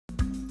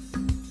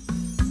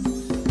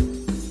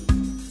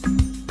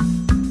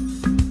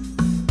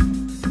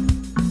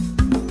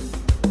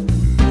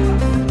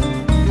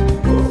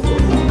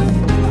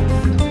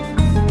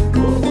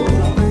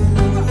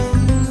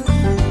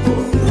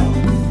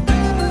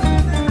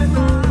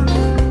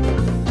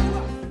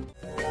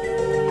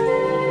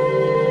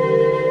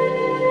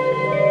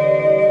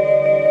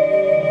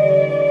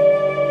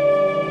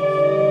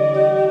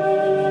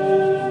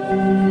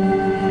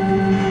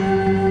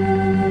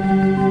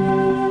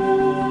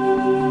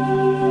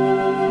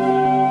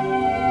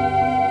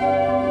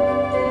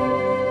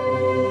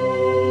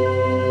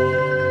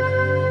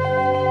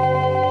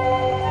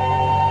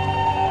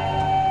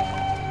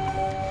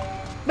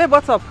Babe,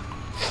 what's up?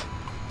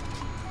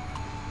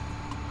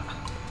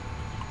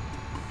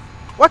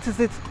 What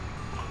is it?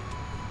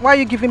 Why are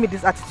you giving me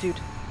this attitude?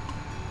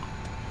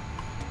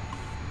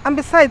 And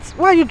besides,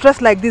 why are you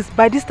dressed like this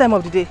by this time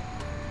of the day?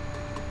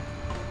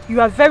 You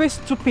are very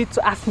stupid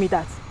to ask me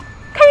that.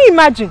 Can you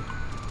imagine?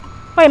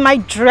 Why am I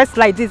dressed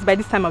like this by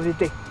this time of the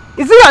day?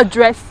 Is it your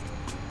dress?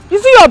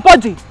 Is it your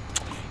body?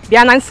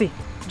 Dear Nancy,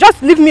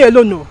 just leave me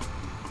alone, no.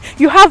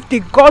 You have the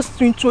guts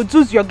to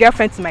introduce your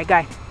girlfriend to my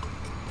guy.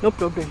 No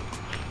problem.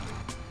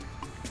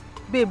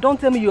 Babe,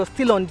 don't tell me you're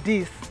still on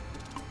this.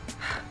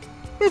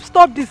 Babe,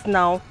 stop this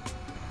now.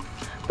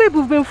 Babe,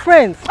 we've been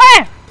friends.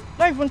 Hey!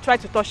 Don't even try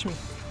to touch me.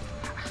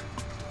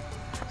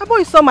 I thought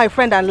you saw my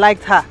friend and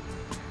liked her.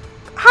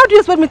 How do you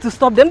expect me to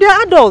stop them? They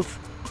are adults.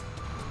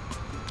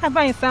 I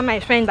thought you saw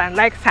my friend and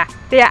liked her.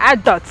 They are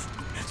adults.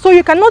 So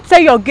you cannot tell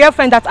your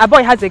girlfriend that a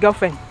boy has a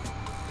girlfriend.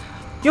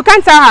 You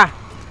can't tell her.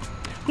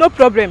 No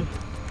problem.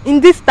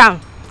 In this town,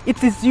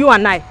 it is you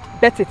and I.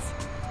 Bet it.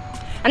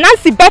 And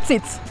Nancy, bet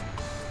it.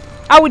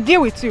 I will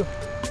deal with you.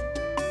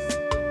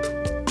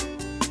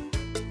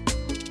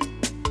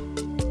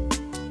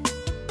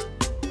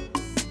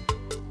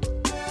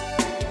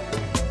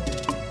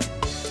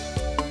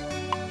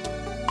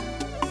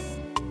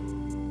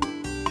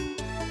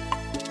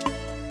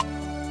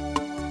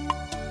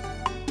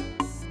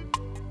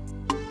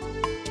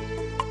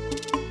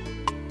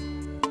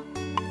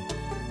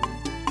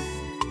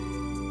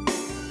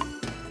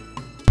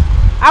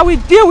 I will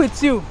deal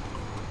with you.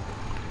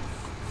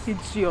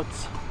 Idiot.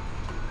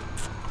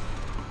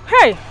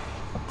 Hey!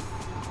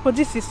 But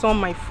this is all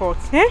my fault,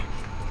 eh?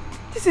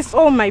 This is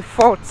all my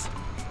fault.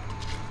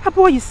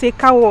 Abo is a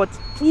coward.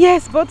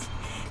 Yes, but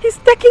he's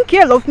taking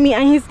care of me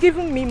and he's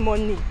giving me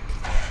money.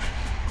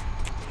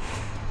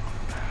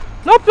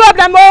 No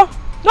problem, oh!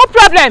 No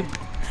problem!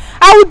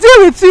 I will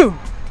deal with you.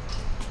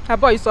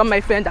 Abo is all my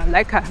friend and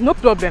like her. No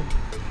problem.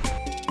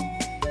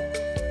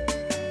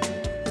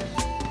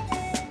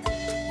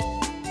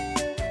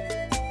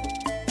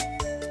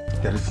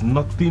 There is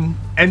nothing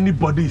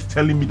anybody is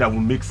telling me that will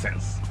make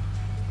sense.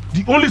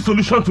 The only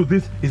solution to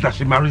this is that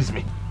she marries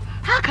me.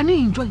 How can you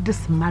enjoy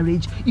this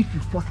marriage if you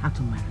force her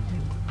to marry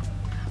you?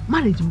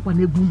 Marriage is but when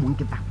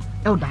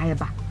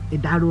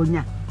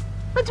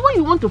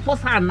you want to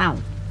force her now,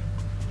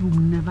 you will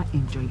never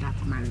enjoy that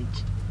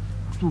marriage.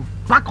 So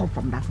back off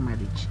from that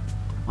marriage.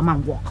 Come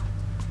and walk.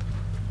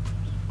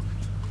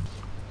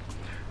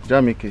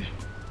 Jamike,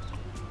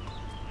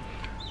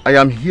 I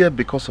am here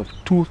because of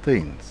two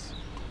things.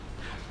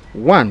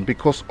 One,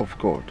 because of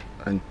God,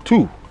 and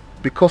two,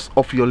 because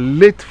of your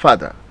late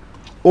father,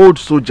 old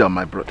soldier,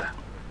 my brother.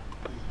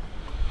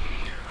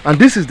 And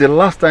this is the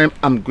last time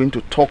I'm going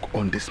to talk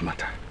on this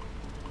matter.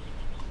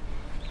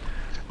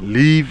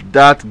 Leave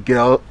that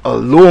girl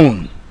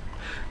alone.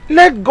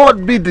 Let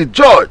God be the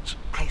judge.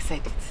 I said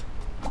it.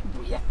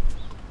 Yeah.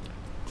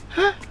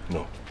 Huh?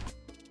 No.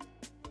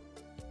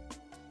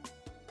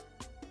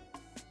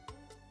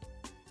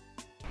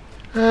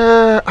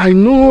 I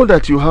know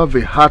that you have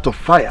a heart of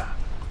fire.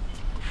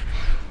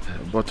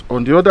 But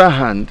on the other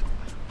hand,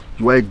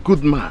 you are a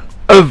good man.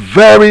 A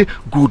very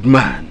good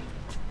man.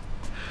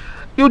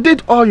 You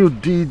did all you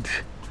did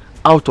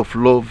out of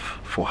love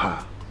for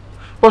her.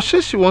 But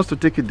she wants to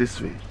take it this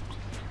way.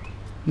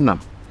 No,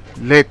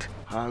 let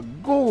her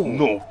go.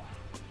 No.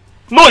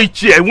 No,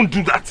 Ichi, I won't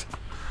do that.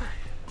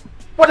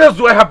 What else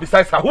do I have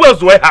besides her? Who else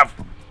do I have?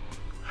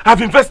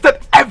 I've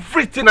invested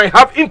everything I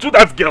have into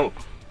that girl.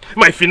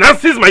 My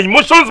finances, my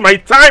emotions, my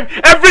time,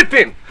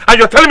 everything. And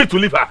you're telling me to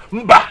leave her?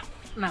 Mba.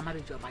 Now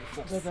marriage you by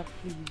force. Brother,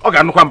 please.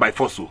 Okay, no come by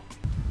force.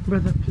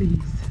 Brother,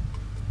 please.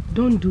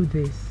 Don't do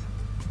this.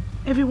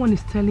 Everyone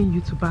is telling you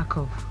to back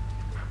off.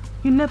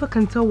 You never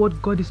can tell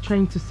what God is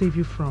trying to save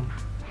you from.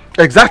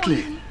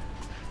 Exactly.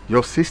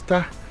 Your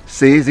sister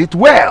says it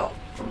well.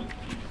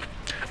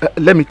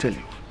 Let me tell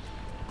you.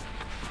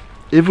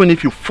 Even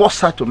if you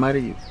force her to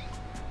marry you,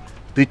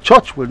 the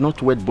church will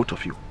not wed both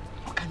of you.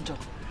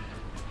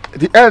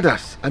 The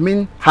elders, I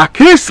mean her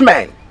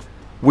kinsmen,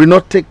 will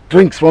not take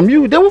drinks from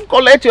you. They won't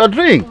collect your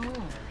drink.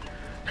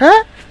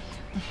 Huh?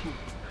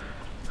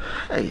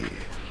 Hey.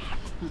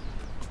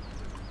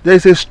 There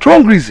is a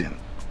strong reason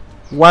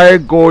why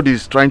God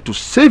is trying to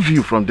save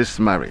you from this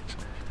marriage.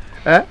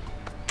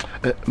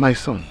 My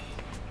son,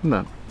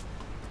 no,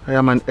 I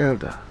am an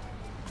elder.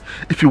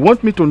 If you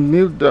want me to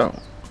kneel down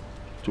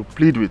to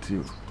plead with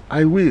you,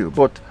 I will,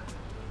 but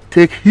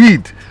take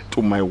heed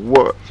to my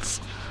words.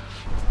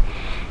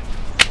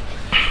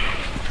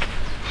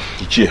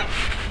 Ichie,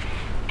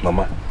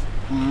 Mama,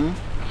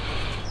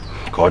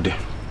 God,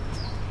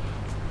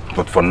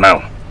 but for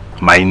now,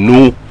 my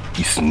no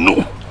is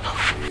no.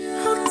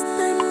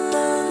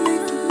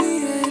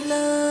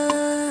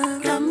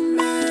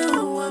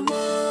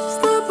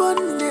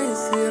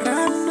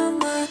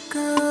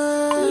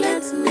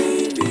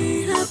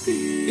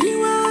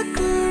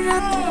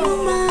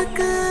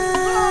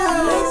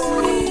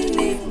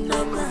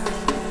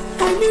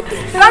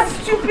 That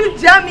stupid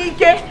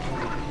Jamike!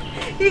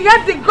 He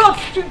had the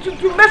guts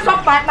to mess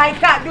up my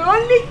car, the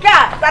only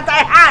car that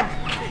I had,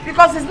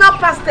 because it's not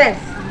past tense.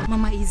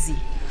 crazy.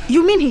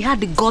 You mean he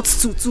had the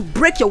guts to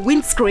break your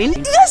windscreen?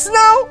 Yes,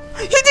 now.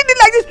 He did it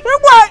like this.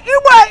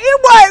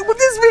 With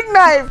this big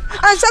knife.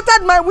 And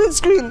shattered my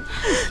windscreen.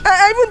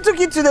 I even took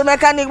it to the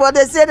mechanic, but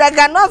they said I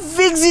cannot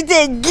fix it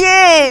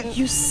again.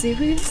 You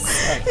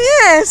serious?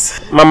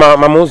 Yes. Mama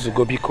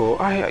Zugobiko,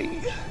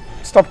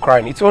 stop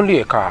crying. It's only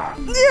a car.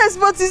 Yes,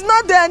 but it's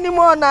not there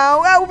anymore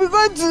now. I will be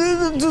going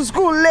to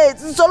school late.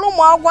 It's only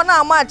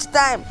much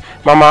time.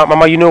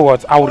 Mama, you know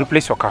what? I will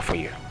replace your car for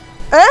you.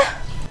 Eh?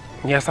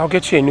 Yes, I'll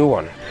get you a new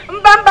one.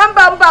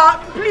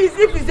 Please,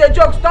 if it's a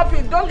joke, stop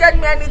it. Don't get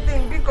me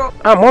anything, because...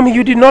 Mommy,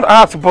 you did not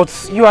ask,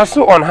 but you are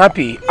so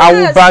unhappy. Yes. I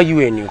will buy you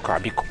a new car,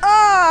 because...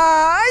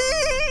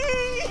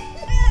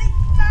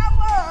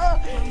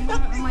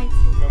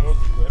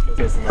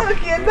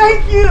 Okay,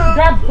 thank you.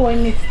 That boy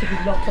needs to be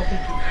locked up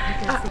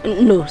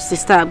again. No,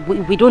 sister,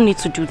 we don't need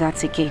to do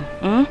that again.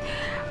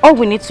 All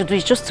we need to do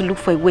is just to look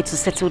for a way to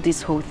settle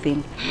this whole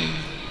thing.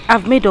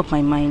 I've made up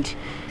my mind.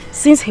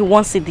 Since he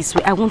wants it this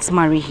way, I won't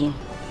marry him.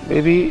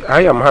 Baby,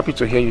 I am happy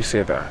to hear you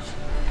say that.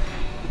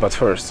 But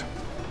first,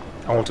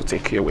 I want to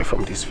take you away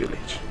from this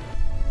village.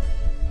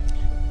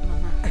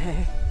 Mama,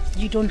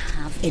 you don't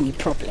have any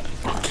problem.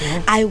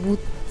 Okay. I would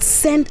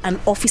send an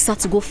officer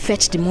to go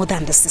fetch the mother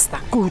and the sister.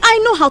 Good. I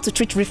know how to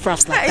treat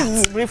riffraffs like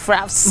that.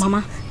 Riffraffs.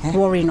 Mama,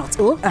 worry not.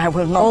 Oh, I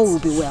will not. All will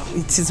be well.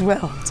 It is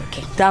well. It's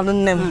okay.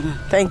 Darling,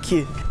 thank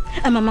you.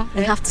 And Mama,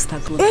 we have to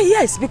start going.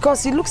 Yes,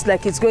 because it looks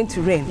like it's going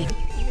to rain. Yeah.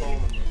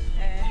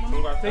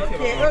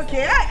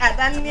 Okay.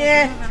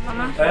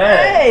 Mama.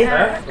 Hey.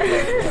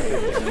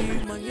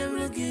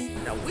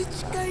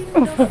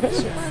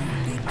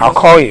 I'll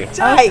call you.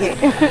 I'll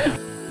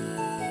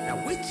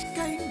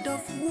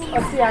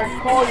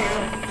call you.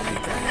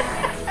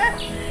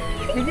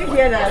 Did you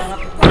hear that?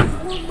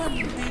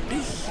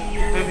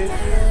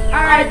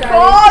 I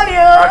call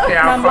you. Okay,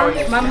 I'll call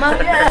you. Mama.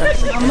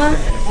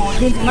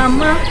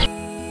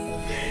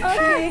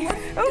 Okay.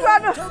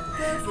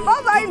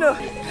 Bye-bye, no.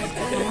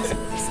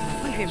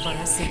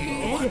 Embarrassing.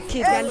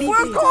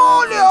 We'll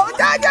call you.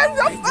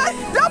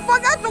 Don't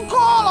forget to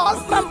call us.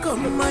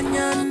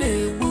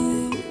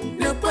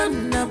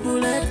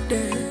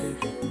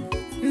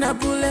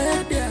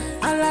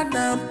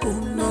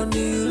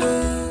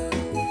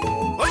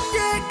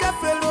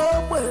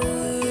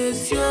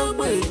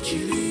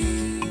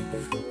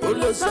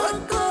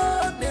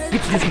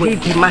 It is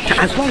big matter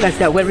as long as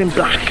they are wearing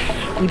black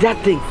with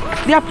that thing.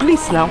 They are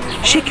police now.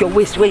 Shake your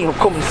waist when you're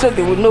coming so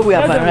they will know we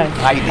have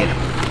arrived.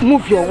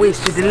 Move your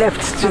waist to the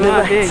left, to the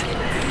right.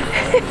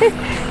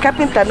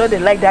 Carpenter know they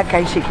like that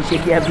kind of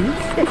shaky, Abby.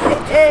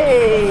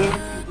 Hey!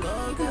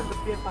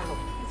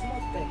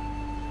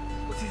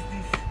 What is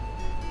this?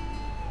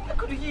 How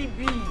could he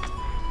be?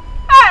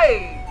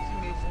 Hey!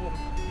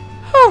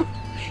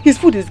 His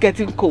food is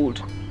getting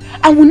cold.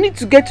 And we need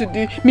to get to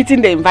the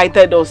meeting they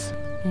invited us.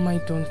 I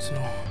don't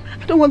know.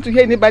 I don't want to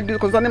hear anybody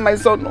concerning my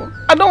son, no.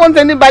 I don't want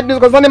anybody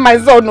concerning my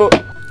son, no.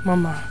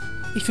 Mama,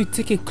 if you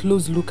take a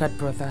close look at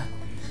brother,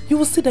 you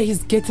will see that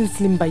he's getting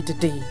slim by the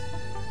day.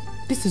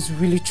 This is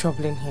really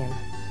troubling him.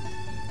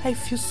 I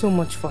feel so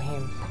much for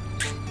him.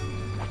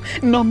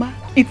 Norma,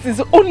 it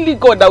is only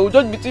God that will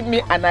judge between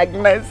me and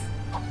Agnes.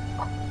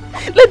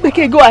 Let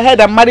Becky go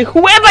ahead and marry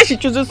whoever she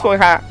chooses for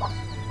her.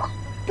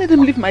 Let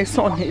them leave my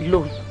son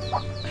alone.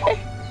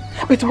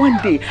 But one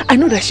day, I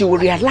know that she will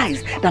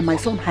realize that my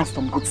son has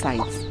some good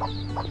sides.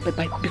 But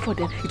before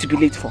then, it will be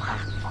late for her.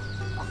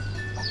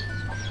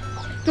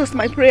 Just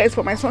my prayers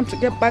for my son to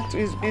get back to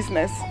his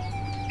business.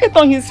 Get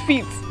on his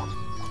feet.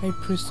 I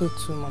pray so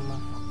too, Mama.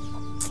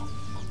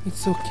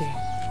 It's okay.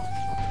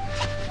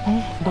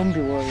 Don't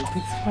be worried.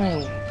 It's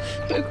fine.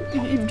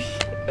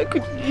 I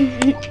could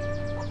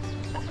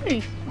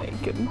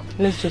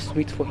Let's just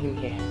wait for him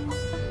here.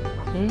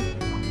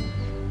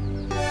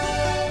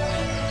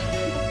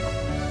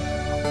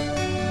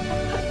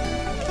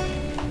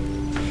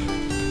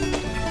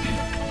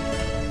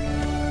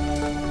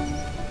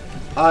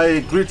 I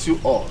greet you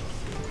all.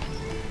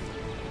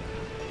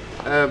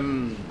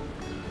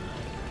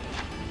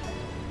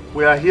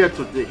 We are here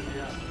today.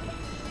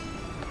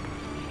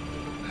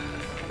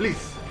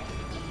 Please,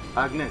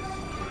 Agnes,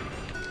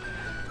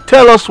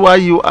 tell us why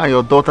you and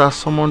your daughter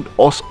summoned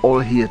us all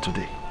here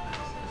today.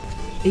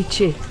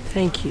 Iche,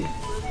 thank you.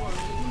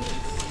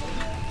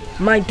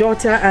 My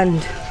daughter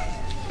and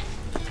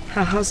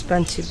her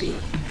husband to be,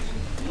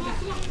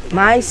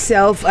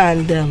 myself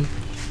and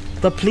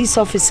the police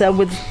officer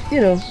with,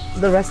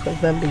 the rest of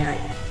them behind.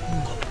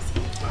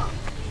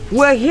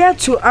 We're here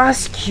to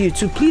ask you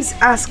to please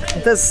ask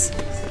this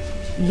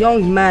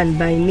young man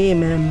by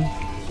name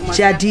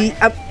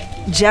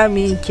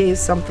Jami K,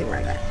 something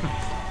like that.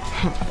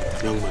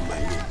 Young man by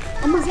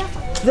name.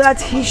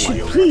 That he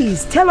should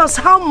please tell us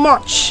how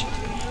much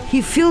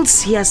he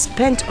feels he has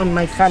spent on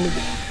my family.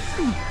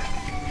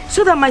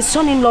 So that my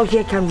son-in-law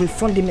here can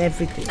refund him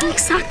everything.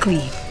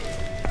 Exactly.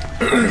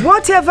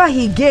 Whatever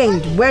he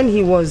gained when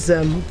he was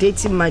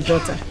dating my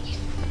daughter,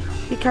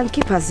 he can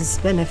keep as his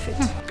benefit.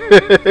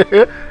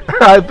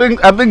 I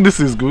think this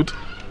is good.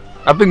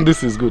 I think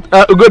this is good.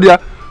 Ugodia,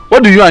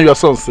 what do you and your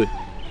son say?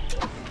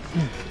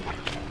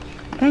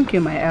 Thank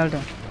you, my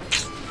elder.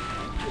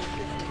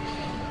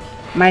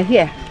 My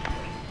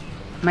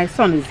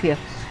son is here,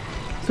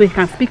 so he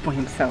can speak for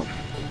himself.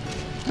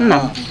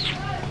 Now,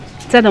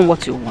 tell them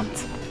what you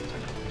want.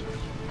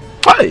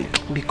 Hi.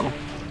 Biko.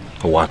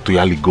 What to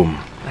yali gum?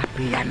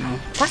 Rapia no.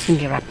 What's in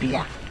the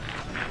rapia?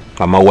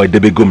 Mama, why they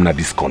be gum na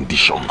this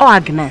condition? Oh,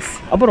 Agnes.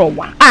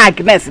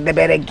 Agnes, the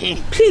better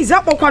game. Please,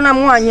 okay,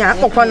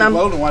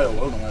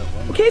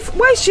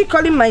 why is she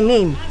calling my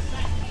name?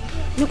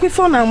 Look, if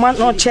phone and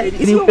not check.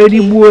 Where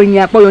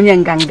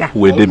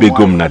they be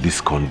gum na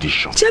this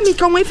condition? Jamie,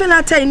 come with an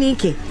attack.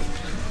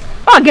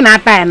 Oh, again,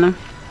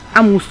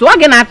 I'm so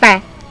again.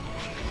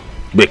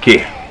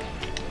 Becky,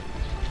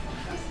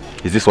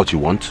 is this what you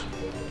want?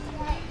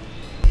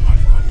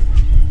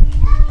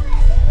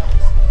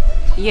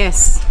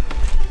 Yes.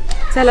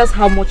 Tell us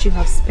how much you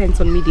have spent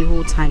on me the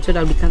whole time so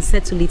that we can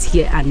settle it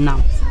here and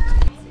now.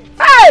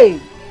 Hey!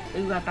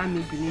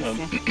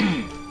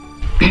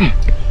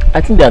 I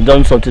think they have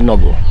done something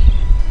noble.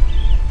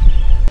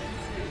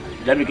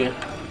 Jamike,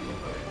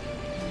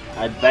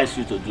 I advise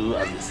you to do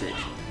as they said.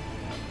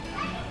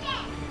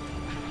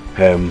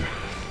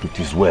 It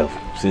is well,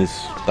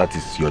 since that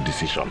is your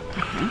decision.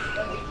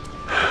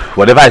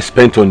 Whatever I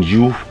spent on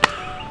you,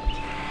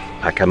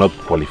 I cannot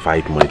qualify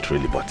it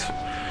monetarily, but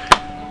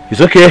it's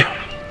okay.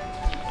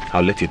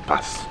 I'll let it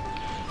pass.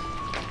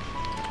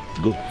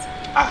 Go.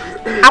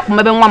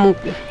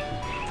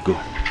 Go.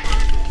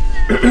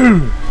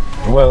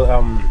 Well,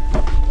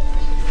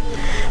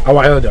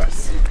 our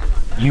elders,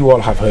 you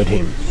all have heard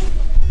him.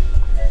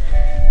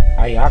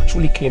 I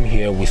actually came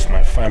here with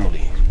my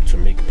family to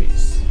make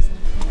peace.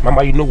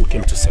 Mama, you know we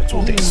came to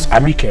settle this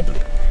amicably.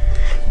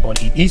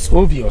 But it is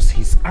obvious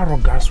his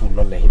arrogance will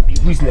not let him be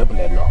reasonable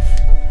enough.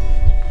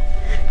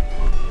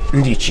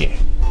 Ndiche,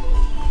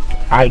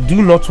 I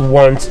do not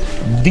want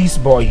this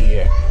boy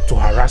here to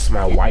harass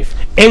my wife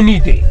any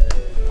day.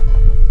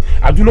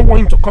 I do not want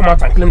him to come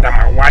out and claim that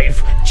my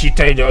wife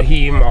cheated on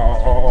him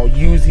or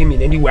used him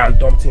in any way and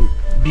dumped him.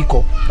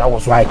 Because that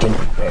was why I came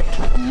prepared.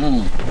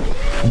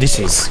 This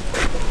is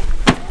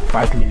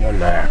 5 million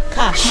naira.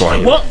 Cash.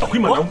 What?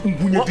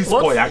 This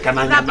boy, I can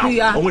now.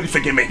 I want to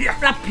forget me here.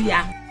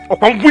 Rapia.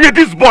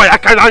 This boy, I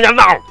can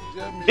now.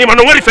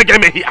 Imano wari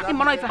forget me here.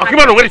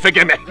 Imano wari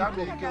forget me.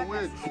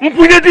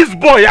 This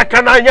boy, I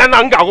can now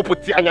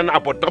put anya na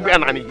but double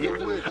and here.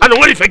 I don't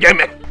want to forget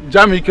me.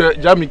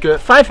 Jamike,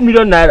 5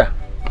 million naira.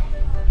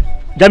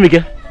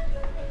 Jamike,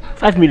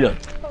 5 million.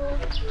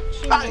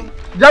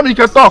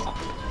 Jamike, talk.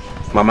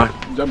 Mama.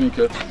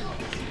 Jamike.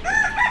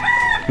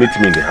 Meet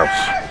me in the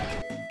house.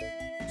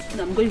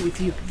 I'm going with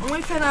you.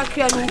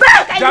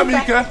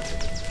 Jamike.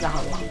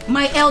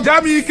 My elders.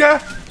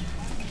 Jamike.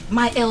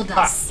 My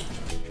elders.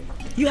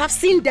 You have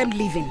seen them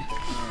leaving.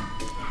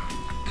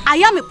 I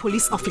am a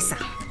police officer.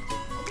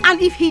 And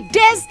if he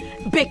dares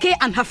Beke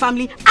and her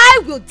family,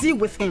 I will deal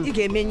with him. Yes.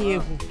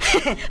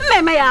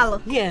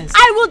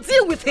 I will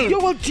deal with him. You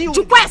will deal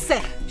with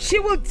them. She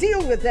will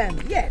deal with them.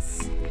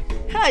 Yes.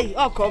 Hey,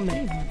 I'll come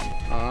in.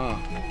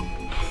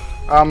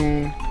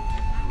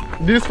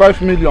 This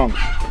 5 million,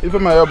 if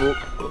I'm able,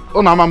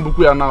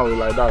 now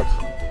like that.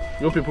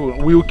 You people,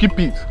 we will keep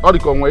it. All the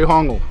conway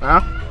hongo,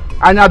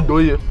 Anya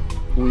doye,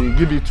 we will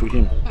give it to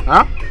him.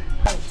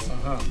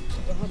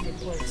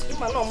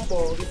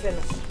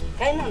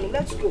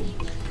 Let's go.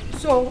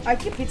 So I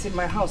keep it in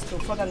my house till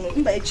further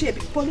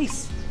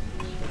notice.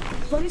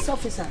 Police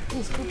officer,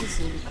 please put this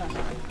in the car.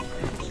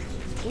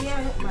 We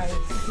are my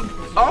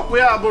people. Oh, we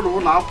are going to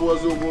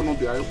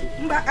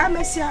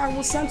I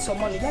will send some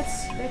money.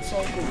 Let's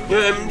all go.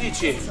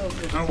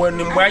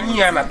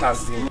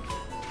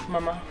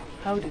 Mama,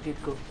 how did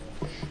it go?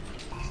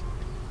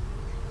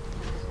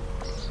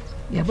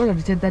 Yeah, but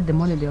he said that the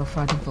money they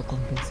offered him for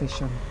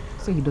compensation,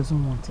 so he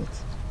doesn't want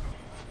it.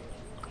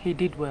 He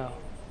did well.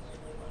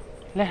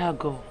 Let her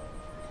go.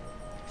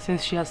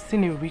 Since she has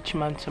seen a rich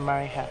man to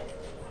marry her,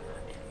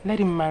 let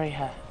him marry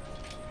her.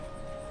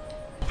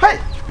 Hey!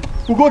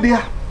 We'll go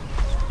there.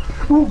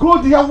 We'll go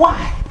there.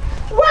 Why?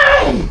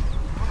 Why?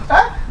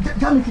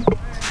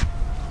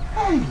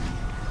 Hey!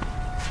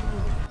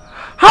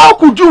 How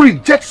could you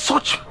reject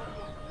such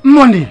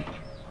money?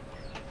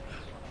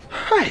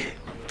 Hey!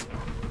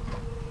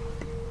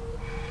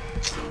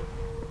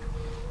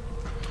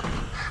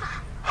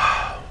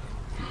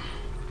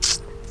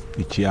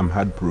 Ichi, I'm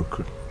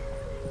heartbroken.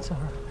 It's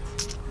alright.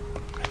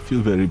 I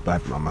feel very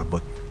bad, Mama,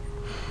 but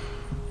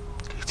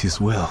it is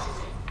well.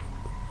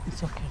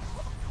 It's okay.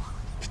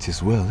 It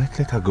is well.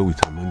 Let her go with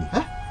her money.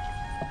 Huh?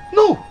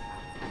 No!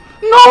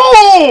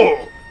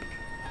 No!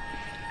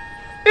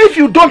 If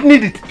you don't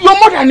need it, your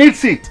mother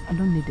needs it. I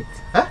don't need it.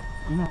 Huh?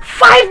 No.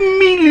 5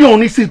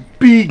 million is a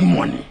big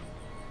money.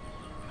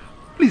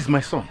 Please,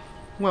 my son.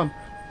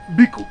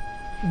 Biko,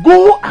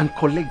 go and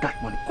collect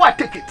that money. Go and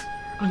take it.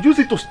 And use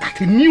it to start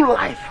a new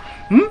life.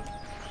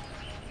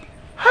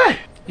 Hey!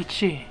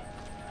 Ichi,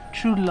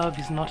 true love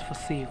is not for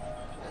sale.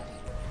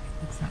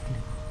 Exactly.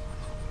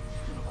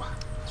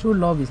 True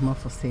love is not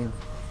for sale.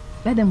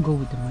 Let them go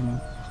with the money.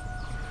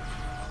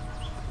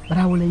 But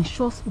I will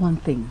ensure one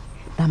thing.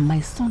 that my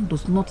son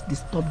does not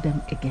disturb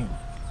them again.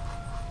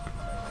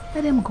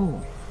 Let them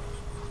go.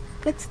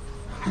 Let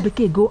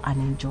Beke go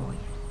and enjoy.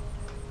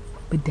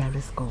 But there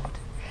is God.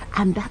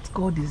 And that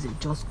God is a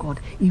just God.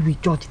 He will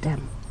judge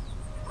them.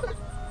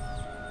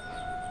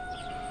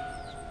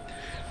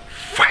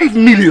 5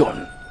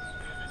 million!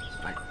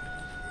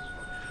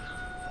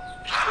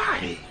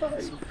 Hi.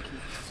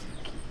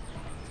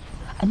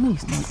 I know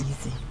it's not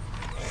easy.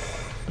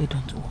 But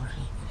don't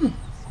worry.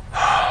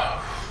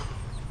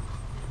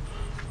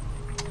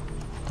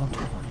 Don't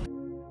worry.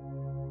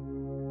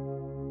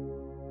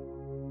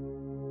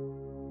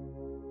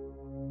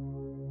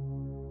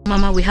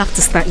 Mama, we have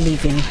to start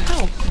leaving.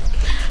 How?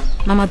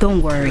 Mama,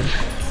 don't worry.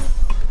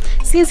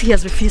 Since he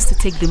has refused to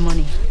take the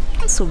money,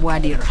 so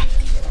Wadira,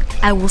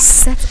 I will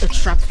set a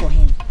trap for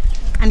him.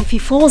 And if he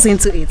falls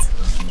into it,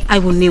 I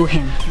will nail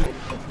him.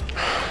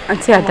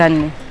 Auntie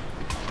Adani,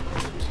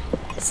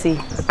 see,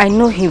 I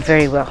know him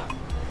very well.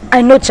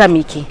 I know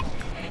Jamike.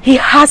 He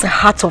has a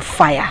heart of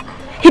fire.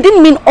 He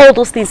didn't mean all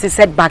those things he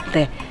said back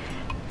there.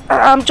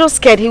 I'm just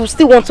scared he will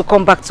still want to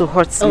come back to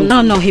hurt me.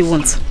 Oh, no, he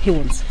won't. He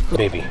won't.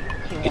 Baby,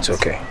 it's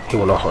okay. He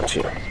will not hurt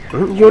you.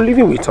 You're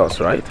living with us,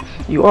 right?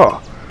 You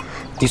are.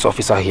 This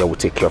officer here will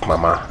take care of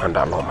Mama and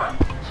Aloma.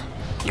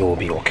 You will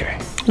be okay.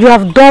 You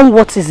have done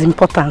what is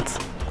important.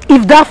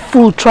 If that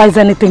fool tries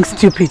anything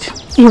stupid,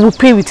 he will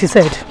pay with his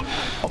head.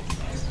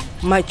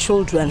 My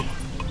children,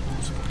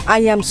 I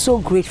am so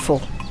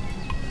grateful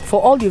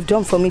for all you've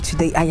done for me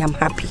today. I am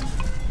happy.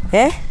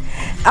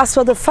 As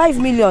for the 5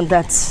 million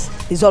that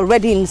is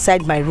already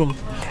inside my room,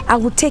 I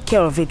will take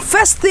care of it.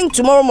 First thing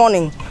tomorrow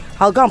morning,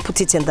 I'll go and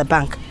put it in the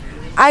bank.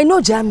 I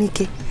know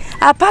Jamike.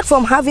 Apart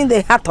from having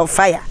the heart of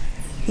fire,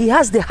 he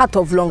has the heart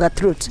of longer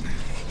throat.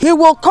 He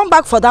will come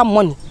back for that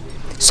money.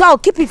 So I'll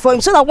keep it for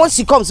him so that once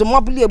he comes, do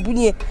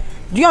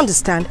you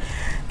understand?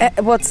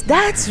 But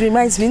that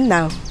reminds me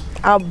now.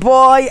 A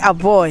boy.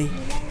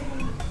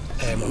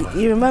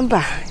 You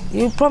remember,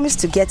 you promised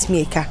to get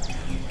me a car.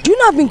 Do you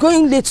know I've been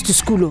going late to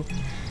school?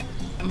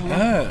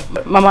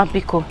 Mama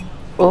Biko,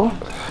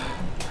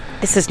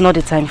 this is not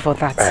the time for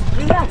that.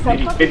 Relax,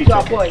 I'm talking to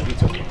your boy.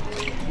 It's okay.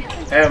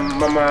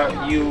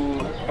 Mama, you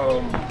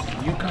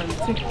can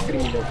take 3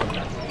 million from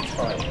that. It's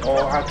fine.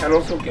 Or I can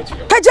also get you.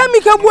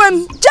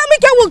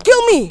 Jamike will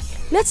kill me.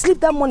 Let's leave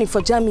that money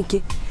for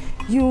Jamike.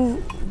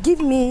 You give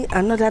me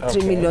another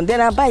 3 million, then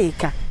I'll buy a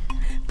car.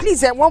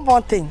 Please, one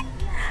more thing.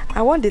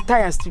 I want the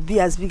tires to be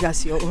as big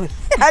as your own.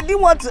 I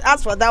didn't want to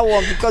ask for that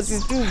one because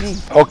it's too big.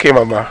 Okay,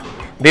 Mama.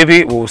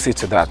 Baby, we'll see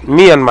to that.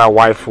 Me and my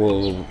wife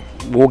will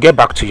get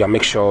back to you and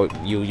make sure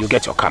you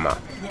get your camera.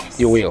 Yes.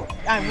 You will.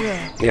 I will.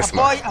 Yes, a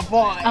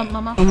boy.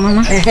 Mama.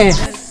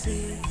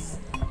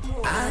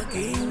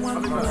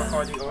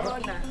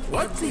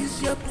 What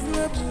is your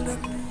problem?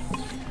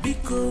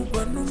 Because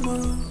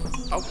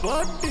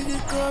what did you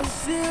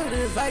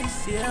consider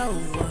vice?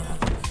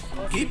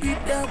 Keep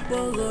it up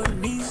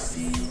on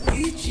Nisi,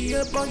 each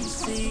year boy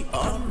say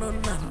on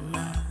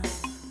Nana.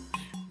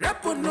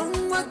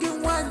 Raponong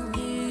again one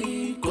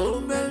ye, go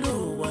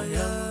mellow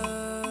wire.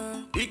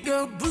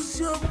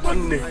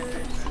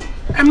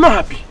 I'm not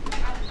happy.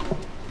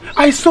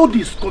 I saw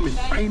this coming.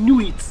 I knew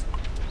it.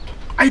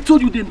 I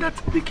told you then that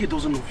the kid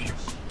doesn't love you.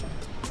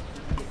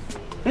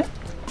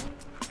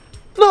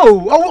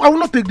 No, I will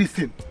not take this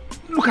thing.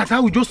 Look at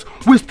how we just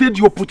wasted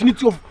the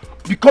opportunity of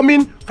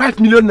becoming 5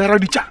 million naira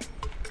richer.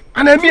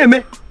 And I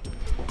mean,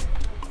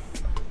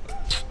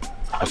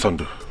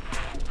 Asando,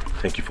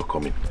 thank you for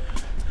coming.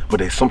 But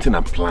there's something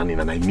I'm planning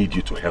and I need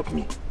you to help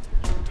me.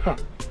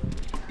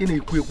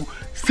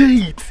 Say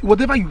it.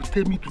 Whatever you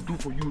tell me to do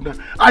for you now,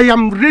 I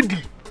am ready.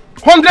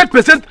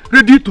 100%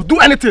 ready to do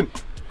anything.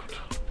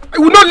 I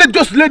will not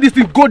just let this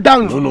thing go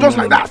down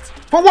like that.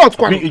 For what,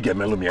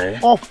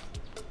 Kwame? Off.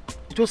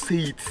 Just say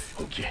it.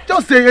 Okay.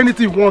 Just say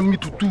anything you want me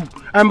to do.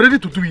 I'm ready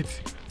to do it.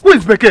 Who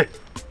is Beke?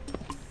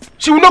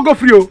 She will not go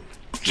free.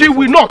 She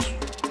will not.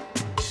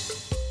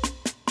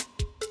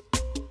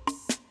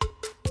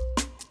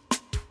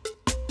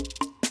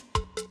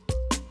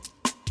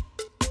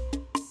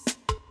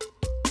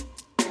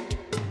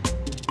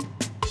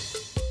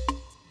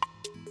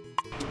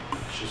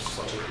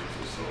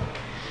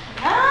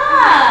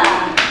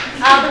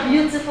 Our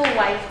beautiful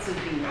wife to be.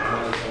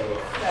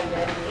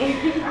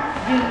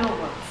 You know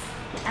what?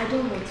 I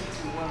don't want you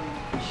to worry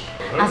much.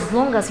 As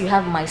long as you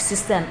have my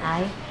sister and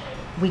I,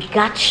 we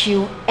got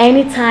you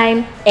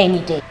anytime, any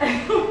day.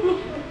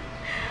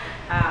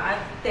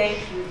 Thank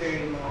you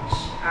very much.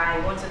 I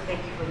want to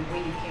thank you for the way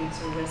you came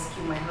to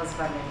rescue my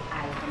husband and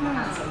I from the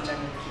hands of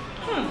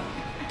Jamike.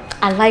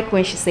 I like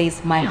when she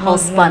says my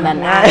husband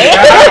and I.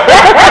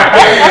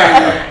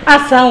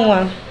 As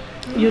someone,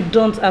 you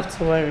don't have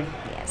to worry.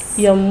 Yes.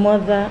 Your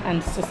mother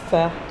and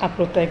sister are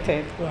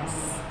protected. Yes.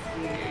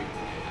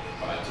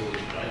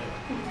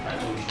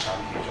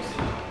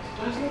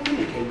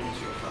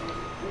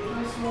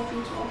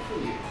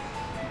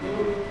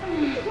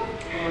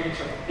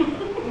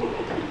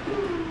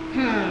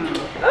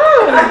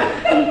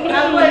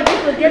 I'm going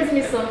to get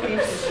me something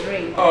to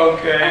drink.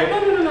 Okay. No,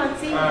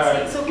 Auntie,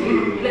 it's okay.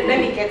 Let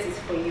me get it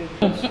for you.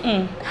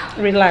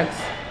 Relax.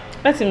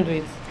 Let him do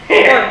it.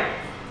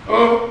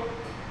 Oh,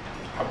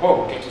 Abba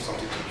will get you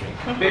something to drink.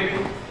 Baby,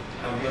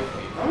 I'm here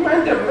for you. Don't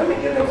mind them. Let me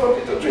get them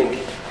something to drink.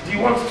 Do you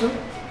want to?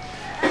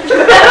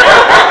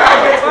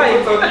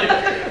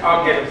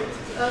 I'll get them.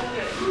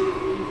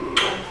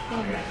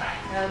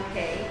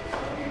 Okay.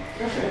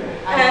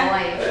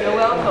 You're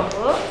welcome.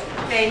 Oh,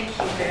 thank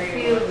you very much.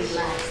 Feel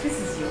relaxed. This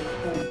is your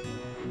home.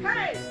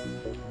 Hey!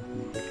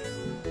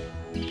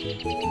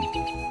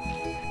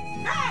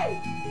 Hey!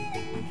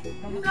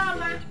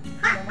 Mama!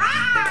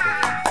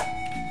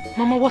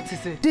 Mama, what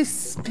is it?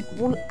 These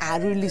people are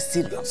really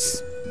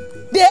serious.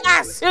 They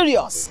are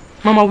serious.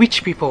 Mama,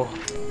 which people?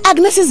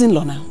 Agnes's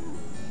in-law now.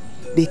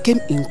 They came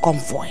in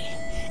convoy,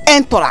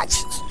 entourage,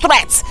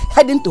 threats,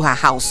 heading to her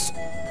house.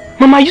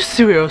 Mama, are you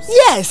serious?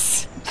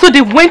 Yes. So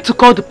they went to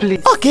call the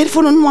police? Okay,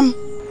 phone on one.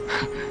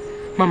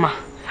 Mama,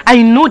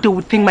 I know they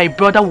would think my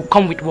brother will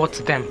come with what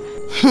to them.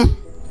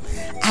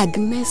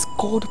 Agnes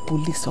called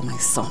police on my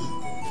son.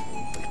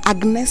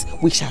 Agnes,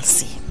 we shall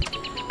see.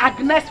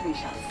 Agnes, we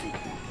shall see.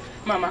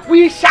 Mama,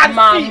 we shall see.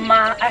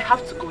 Mama, I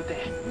have to go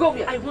there. Go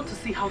where? I want to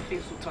see how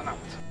things will turn out.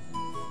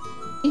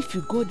 If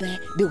you go there,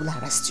 they will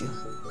arrest you.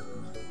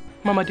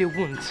 Mama, they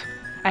won't.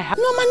 I have.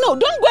 No, Mama, no,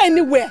 don't go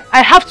anywhere.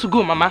 I have to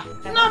go, Mama.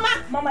 No, Mama.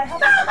 Mama, I have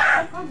to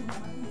go.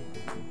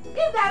 If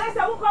they arrest,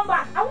 I won't come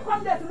back. I won't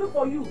come there to look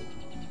for you.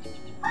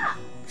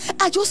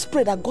 I just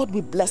pray that God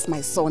will bless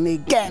my son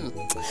again.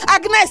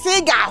 Agnes,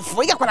 one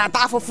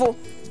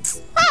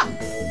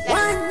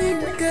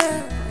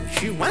girl,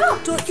 she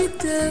want to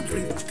eat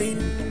everything.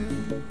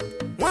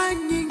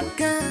 One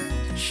girl,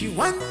 she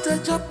want to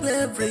chop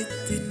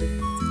everything.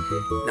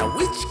 Now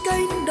which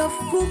kind of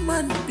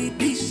woman be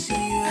this?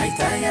 I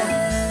tire.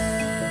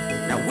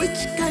 Now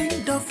which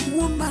kind of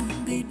woman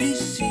be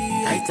this?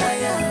 I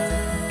tire.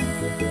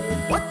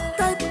 What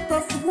type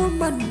of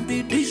woman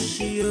be this?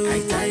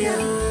 I tire.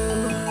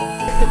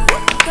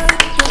 What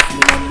type of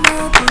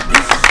woman be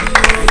this?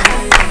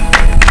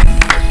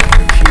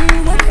 She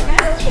want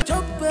to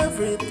chop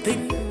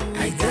everything.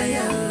 I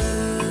tire.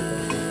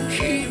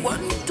 She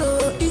want to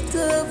eat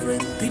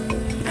everything.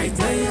 I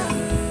tire.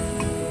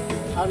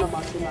 Ana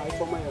masina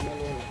ifoma ya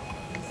melele.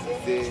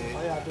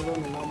 Aya adoro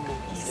ni nammo.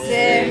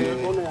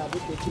 Ona ya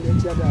biko kile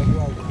tia da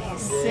adoro.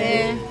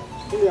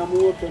 Ni ya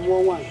muwo ke muwo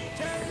wan.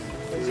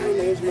 Esi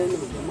na yesu no no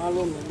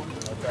malo no.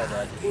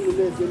 Ulu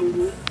le je ni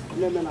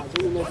le me na je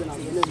ni le na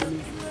je le ni.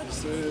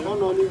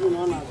 Ona ni bu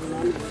na na je na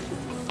ni.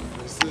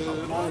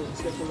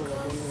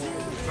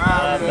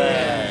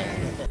 Amen.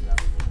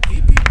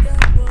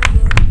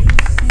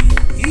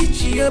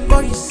 Each year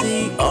boy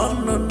say oh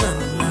no no no.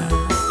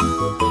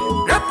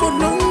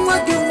 Rapono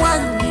wagi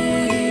wani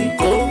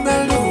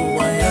komelo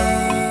waya.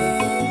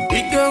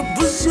 Ika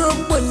busyo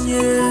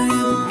mbonye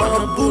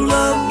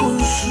mabula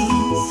musu.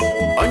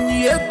 Onye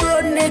ego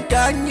ne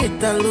kanye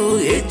talo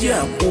eji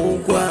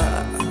amugwa.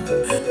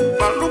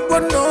 Malupa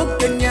no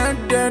kenya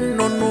den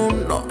no no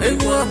no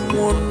ewa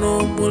mono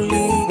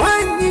buli.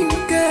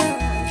 Wanyinka,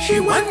 she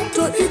want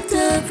to eat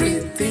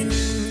everything.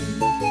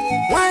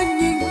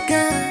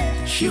 Wanyinka,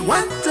 she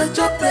want to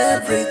chop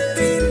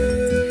everything.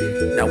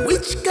 Now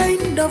which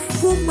kind of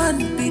woman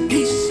be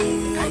this?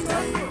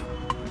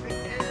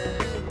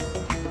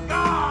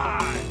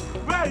 God,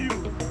 where are you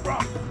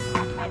from?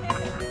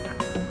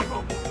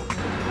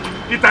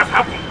 It has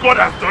happened. God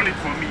has done it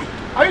for me.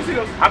 Are you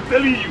serious? I'm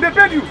telling you. They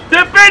paid you?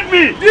 They paid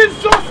me!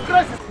 Jesus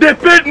Christ! They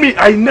paid me!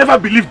 I never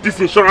believed this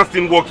insurance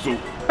thing works so.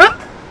 Huh?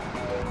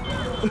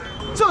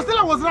 So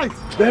Stella was right?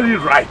 Very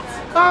right.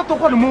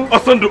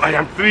 Osondo, I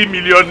am 3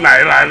 million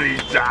naira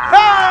richer.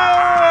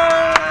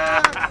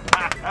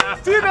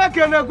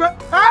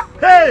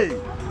 Hey!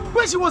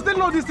 When she was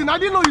telling all this thing, I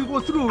didn't know it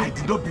was true. I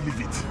did not believe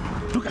it.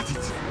 Look at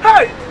it.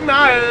 Hey!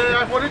 Nah,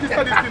 I've already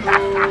started this thing.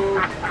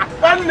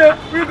 And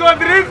we go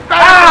drink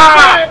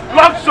time.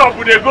 Lock shop,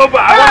 we go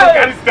back. I want to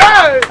carry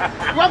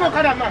stuff. You want to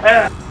carry them now?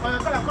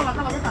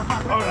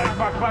 Alright,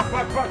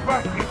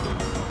 back.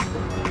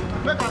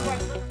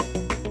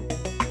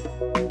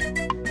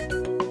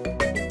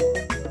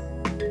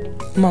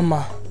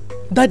 Mama,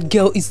 that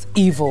girl is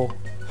evil.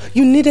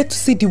 You needed to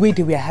see the way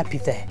they were happy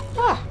there.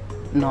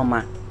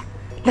 Norma,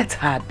 let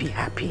her be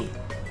happy.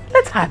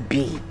 Let her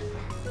be.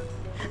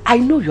 I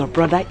know your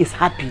brother is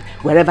happy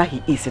wherever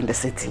he is in the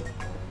city.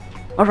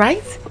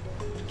 Alright?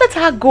 Let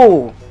her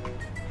go.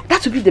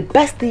 That would be the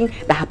best thing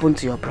that happened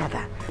to your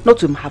brother. Not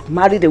to have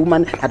married a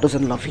woman that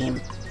doesn't love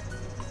him.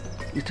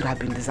 It would have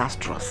been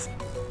disastrous.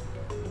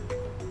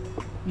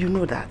 You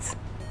know that.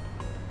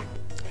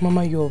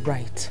 Mama, you're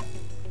right.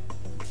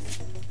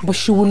 But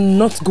she will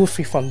not go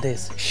free from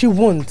this. She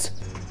won't.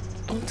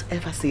 Don't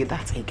ever say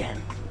that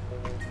again.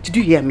 Did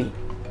you hear me?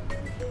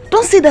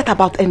 Don't say that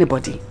about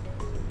anybody.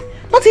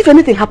 Not if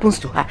anything happens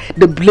to her,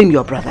 they blame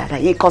your brother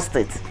that he caused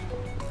it.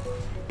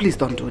 Please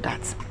don't do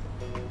that.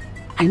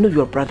 I know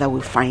your brother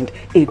will find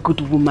a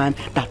good woman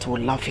that will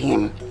love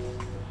him.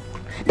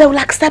 They will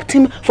accept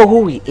him for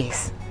who he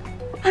is.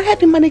 And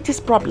help him manage his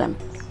problem.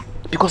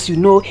 Because you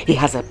know he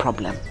has a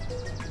problem.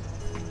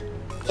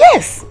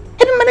 Yes,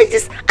 help him manage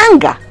this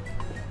anger.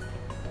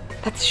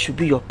 That should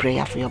be your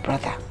prayer for your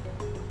brother.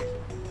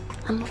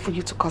 And not for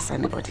you to curse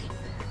anybody.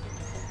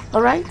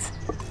 Alright?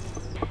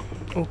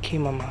 Okay,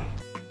 Mama.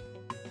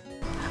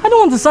 I don't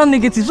want to sound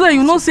negative, so that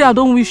you not say I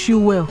don't wish you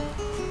well.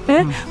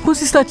 But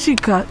Sister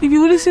Chika, if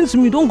you listen to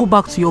me, don't go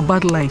back to your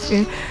bad life.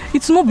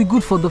 It's not be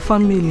good for the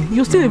family.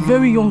 You're still a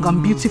very young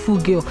and beautiful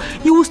girl.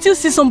 You will still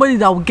see somebody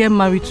that will get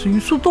married to you.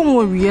 So don't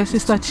worry,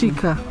 Sister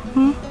Chika.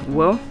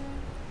 Well,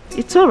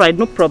 it's alright,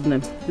 no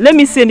problem. Let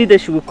me see any day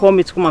she will call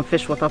me to come and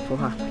fetch water for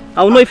her.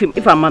 I will know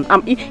if I'm an...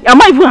 am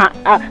I even her...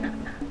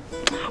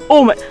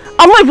 oh my...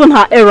 I'm not even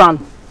her errand.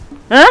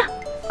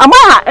 Am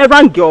I her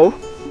errand girl?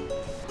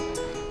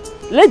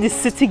 Let the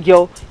city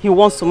girl he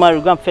wants to marry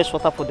go and fetch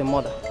water for the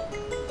mother.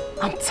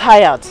 I'm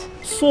tired.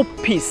 So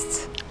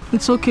pissed.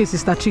 It's okay,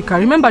 Sister Chika.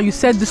 Remember you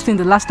said this thing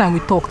the last time we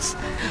talked.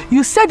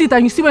 You said it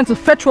and you still went to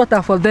fetch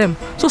water for them.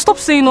 So stop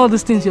saying all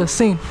these things you're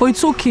saying. But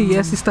it's okay,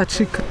 yes, Sister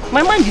Chika.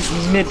 My mind is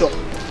made up.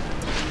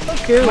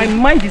 Okay. My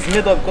mind is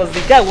made up because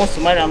the guy wants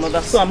to marry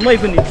another, so I'm not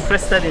even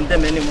interested in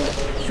them anymore.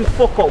 Should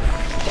fuck off.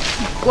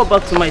 Go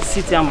back to my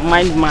city and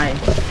mind my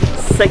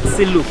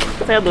sexy look.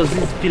 Tired of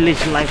this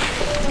village life.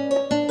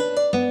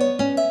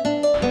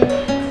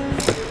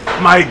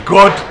 My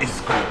God is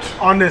good.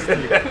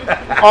 Honestly.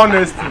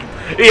 Honestly.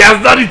 He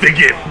has done it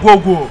again.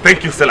 Go.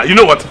 Thank you, Stella. You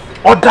know what?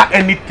 Order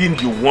anything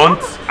you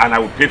want and I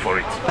will pay for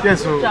it.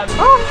 Yes, sir.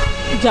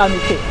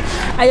 Jamike,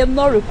 I am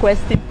not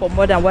requesting for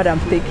more than what I'm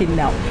taking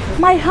now.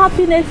 My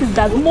happiness is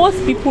that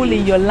most people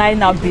in your line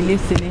now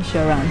believe in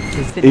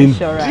insurance.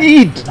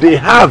 Indeed, they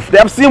have. They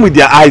have seen with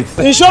their eyes.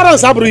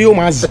 Insurance,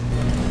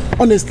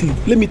 honestly,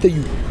 let me tell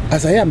you,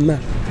 as I am now,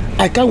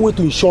 I can't wait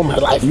to insure my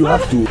life. You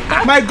have to.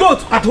 My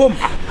goat at home.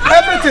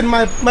 Everything,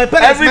 my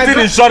parents.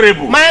 Everything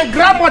insurable. My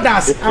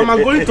grandmothers. I'm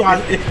going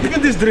to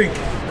even this drink.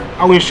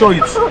 I will insure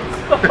it.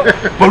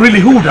 But really,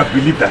 who would have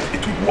believed that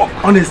it would work?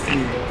 Honestly.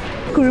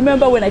 You could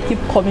remember when I keep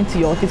coming to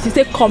your office. You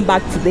say come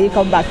back today,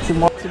 come back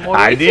tomorrow.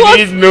 I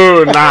didn't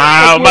know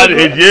now.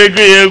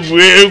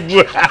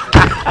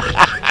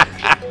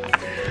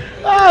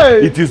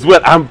 It is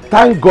well. And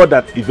thank God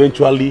that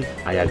eventually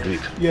I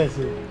agreed. Yes,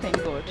 sir.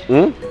 Thank God.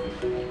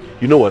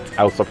 You know what?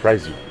 I will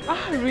surprise you.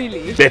 Ah,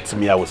 really? Bet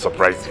me I will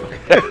surprise you.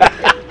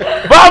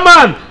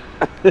 Barman!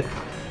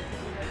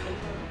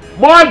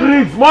 More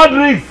drinks, more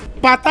drinks!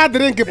 Pata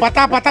drink,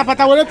 pata.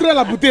 When I try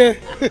la bouteille.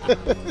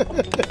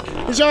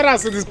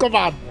 Insurance is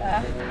covered.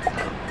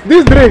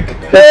 This drink.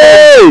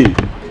 Hey!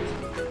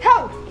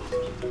 Help!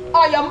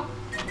 I am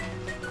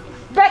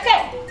Becky.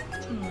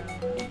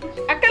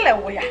 Akele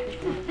woya.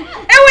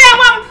 Woya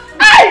mam.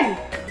 Hey!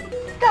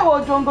 Kawo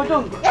jongo.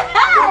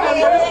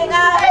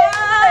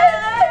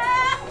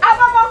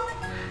 Ababa.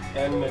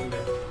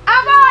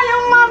 Ababa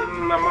young mam.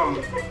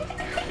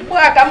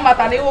 Boy, come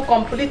matter you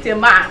complete a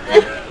man.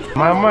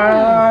 Mama,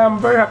 I'm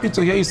very happy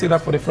to hear you say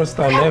that for the first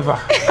time ever.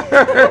 Mama,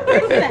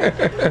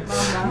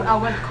 you are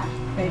welcome.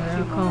 Thank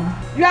you.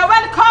 You are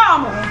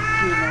welcome.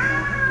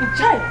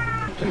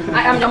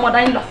 I am your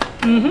mother-in-law.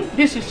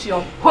 This is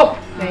your hope.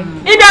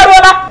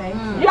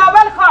 You are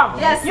welcome.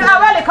 Yes, you are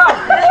welcome.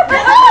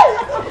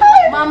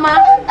 Mama,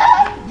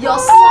 your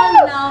son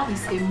now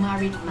is a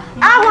married man.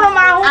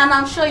 And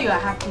I'm sure you are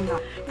happy now.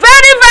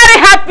 Very, very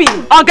happy.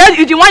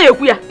 Okay, you want your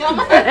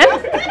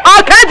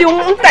okay,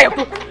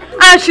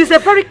 and she's a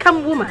very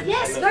calm woman.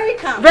 Yes, very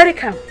calm. Very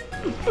calm.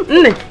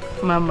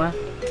 Mama,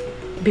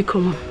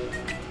 become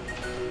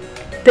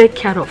take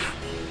care of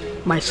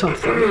my son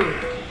for me.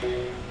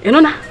 You know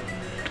now?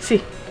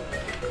 See,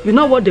 you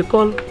know what they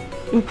call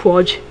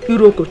Ukwoj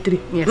Iroko tree?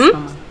 Yes,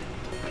 Mama.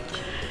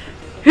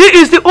 He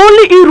is the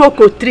only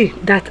Iroko tree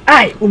that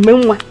I,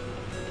 Umenwa,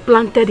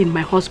 planted in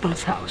my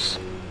husband's house.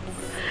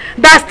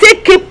 That's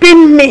still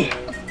keeping me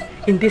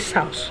in this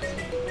house.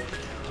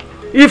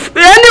 If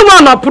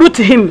anyone uproot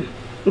him,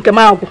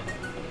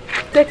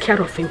 take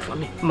care of him for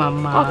me.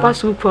 Mama.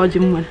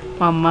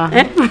 Mama.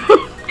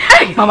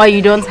 Mama,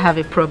 you don't have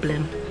a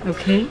problem,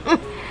 okay?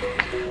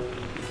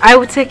 I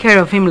will take care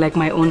of him like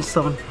my own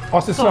son.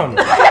 What's the son?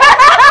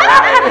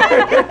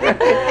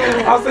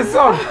 What's the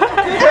son?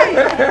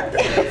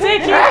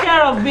 Taking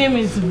care of him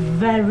is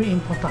very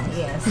important.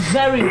 Yes,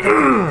 very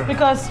important.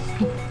 Because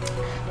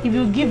if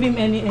you give him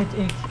any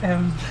headache,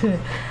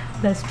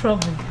 there's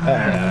trouble.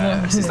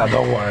 Sister,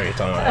 don't worry.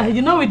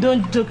 You know we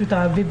don't joke with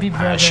our baby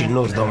brother. She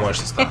knows, don't worry,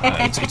 sister.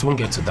 It won't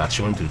get to that.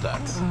 She won't do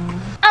that.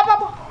 Hey,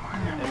 Mama.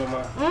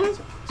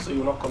 So you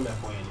will not come here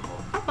for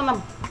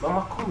anymore?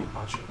 Mama, call me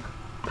Patrick.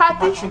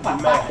 Patrick the man.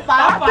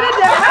 Patrick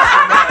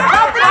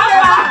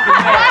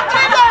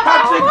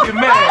the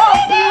man.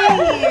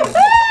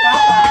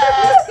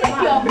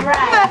 You're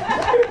right.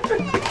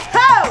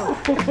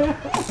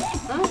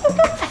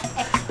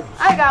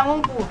 I got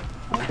one boo.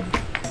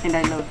 And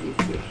I love you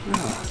too.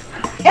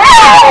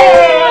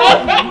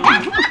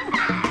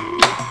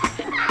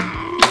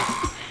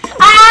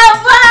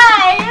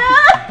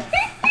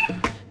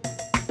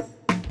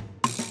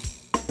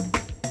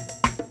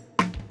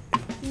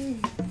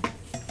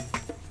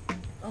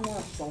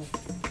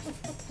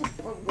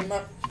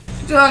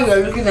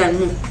 You're looking at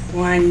me.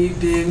 Why are you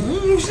doing?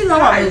 You see now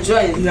I'm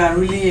enjoying. You are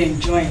really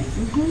enjoying.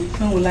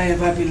 When will I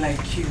ever be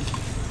like you?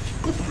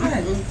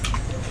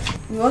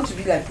 You want to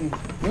be like me?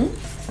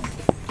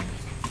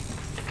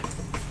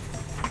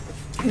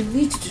 You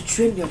need to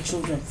train your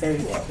children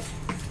very well.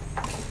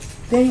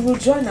 Then you will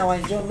join our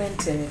enjoyment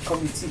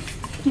committee.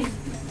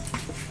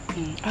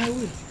 I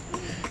will.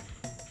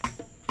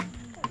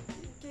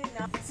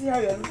 See how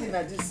you're looking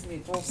at this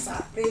meat.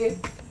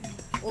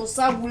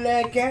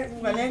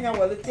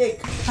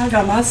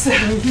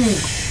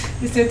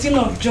 It's a thing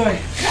of joy.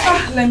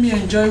 Let me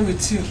enjoy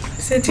with you.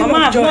 It's a thing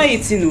Mama, of joy. I'm not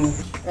eating.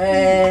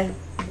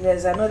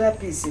 There's another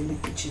piece in the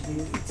kitchen.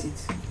 You eat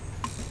it.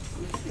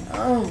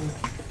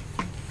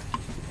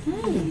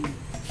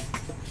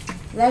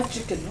 Live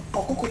chicken.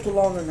 How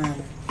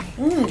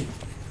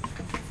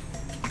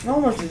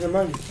much is the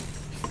money?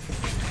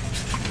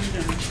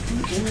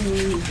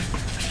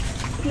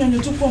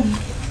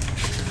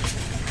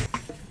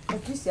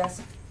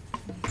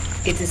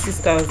 It is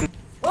 6,000.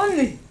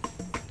 Only?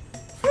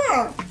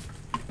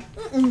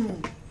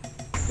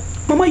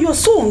 Mama, you're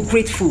so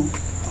ungrateful.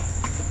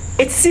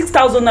 It's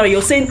 6,000 now.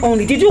 You're saying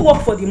only. Did you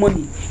work for the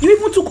money? You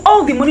even took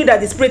all the money that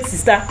the spread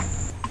sister.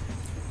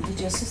 Did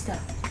your sister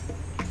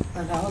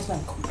and her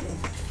husband complain?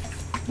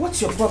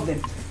 What's your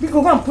problem? We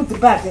go and put the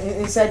bag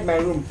inside my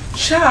room.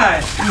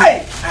 Shy!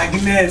 Hi,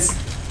 Agnes!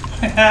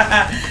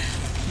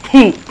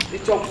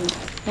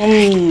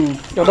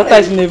 Your daughter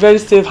is in a very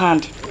safe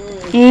hand.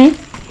 You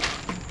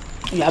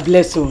are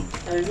blessed.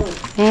 I know.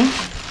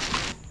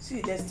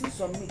 See, there's still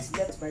some meat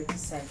left by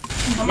this side.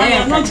 Mama,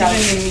 you're not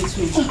giving me meat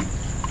with.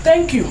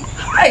 Thank you.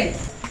 Hi!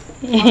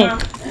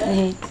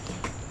 I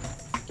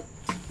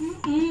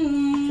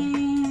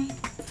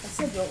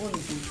said your own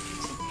is in the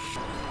kitchen.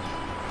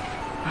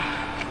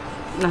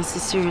 Nancy,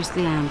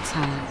 seriously, I am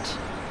tired.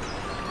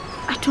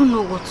 I don't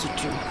know what to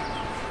do.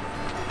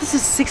 This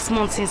is 6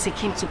 months since he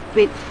came to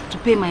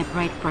pay my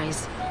bride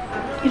price.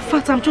 In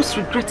fact, I'm just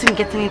regretting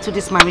getting into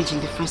this marriage in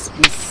the first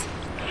place.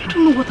 I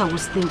don't know what I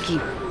was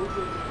thinking.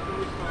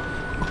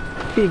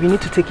 Babe, you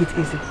need to take it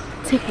easy.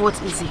 Take what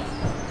easy?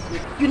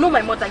 You know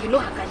my mother, you know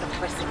her kind of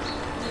person.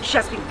 She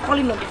has been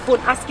calling on the phone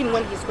asking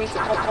when he's going to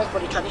come home for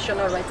the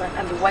traditional rites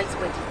and the white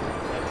wedding.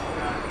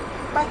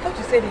 But I thought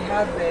you said he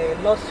had the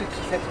lawsuit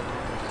to settle.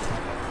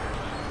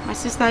 My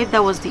sister, if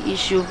that was the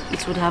issue,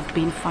 it would have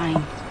been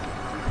fine.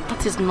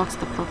 That is not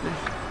the problem.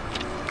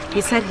 He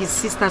said his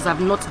sisters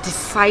have not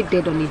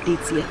decided on a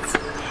date yet.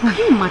 Can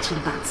you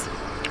imagine that?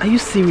 Are you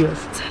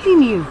serious? I'm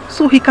telling you.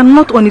 So he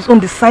cannot on his own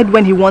decide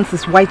when he wants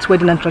his white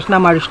wedding and traditional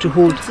marriage to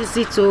hold? That is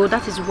it, oh.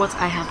 That is what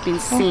I have been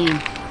saying.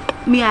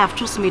 Me, I have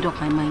just made up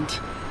my mind.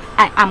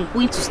 I am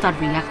going to start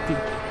reacting.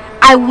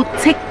 I will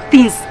take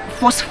things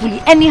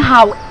forcefully,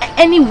 anyhow,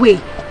 anyway.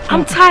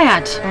 I'm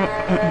tired.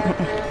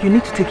 You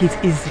need to take it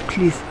easy,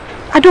 please.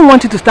 I don't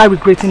want you to start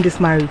regretting this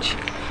marriage.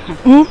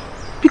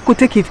 People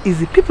take it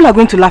easy. People are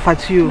going to laugh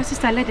at you. My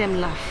sister, let them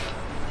laugh.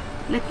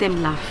 Let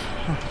them laugh.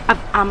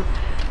 I'm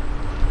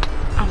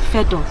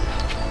fed up.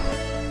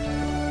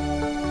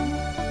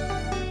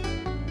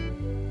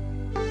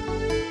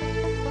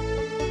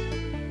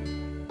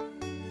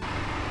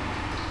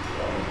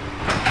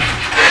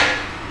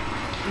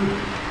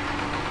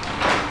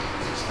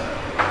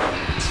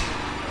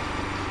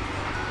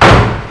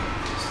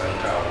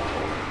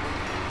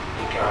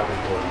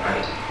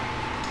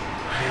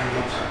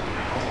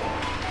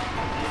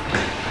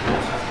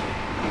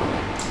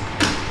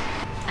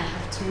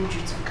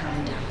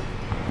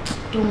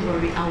 Don't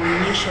worry, I will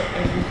make sure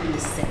everything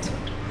is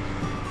settled.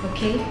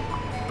 Okay?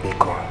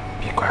 Biko,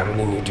 I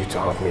really need you to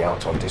help me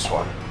out on this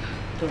one.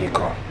 Don't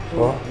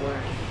worry.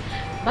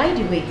 By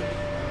the way,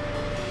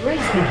 where is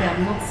Becky? I have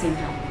not seen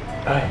her.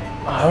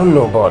 I don't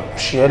know, but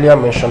she earlier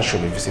mentioned she'll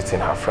be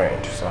visiting her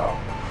friend, so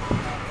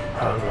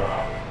I don't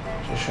know.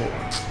 She should.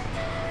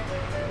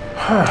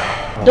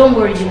 Don't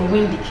worry, you will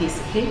win the case,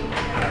 okay?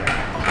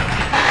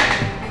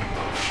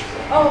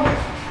 Oh,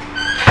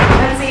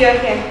 Nancy, you're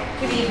okay.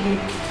 Good evening.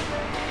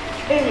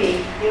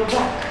 Baby, you're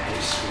back.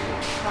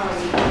 How are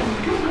you?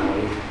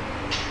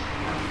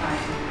 I'm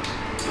fine.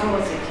 How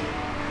was it?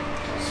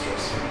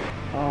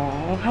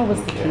 Oh, how was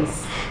the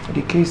case?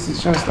 The case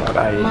is just that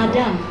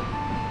Madam,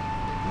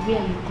 where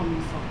are you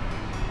coming from?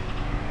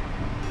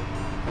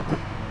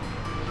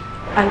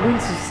 I went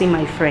to see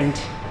my friend.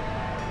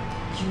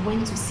 You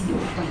went to see your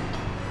friend?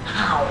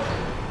 How?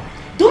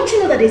 Don't you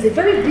know that there's a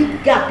very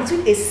big gap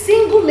between a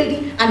single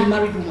lady and a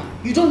married woman?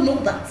 You don't know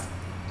that?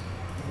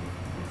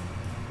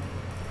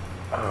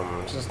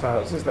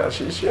 Sister,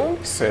 she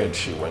only said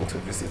she went to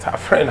visit her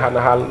friend and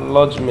her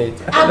lodge mate.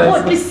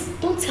 Boy, please,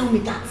 don't tell me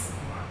that.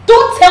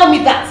 Don't tell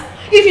me that.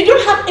 If you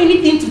don't have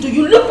anything to do,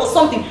 you look for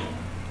something.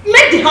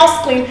 Make the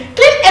house clean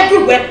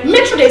everywhere,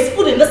 make sure there's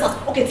food in this house.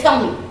 Okay, tell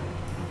me.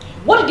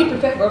 What did you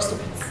prepare for us to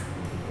eat?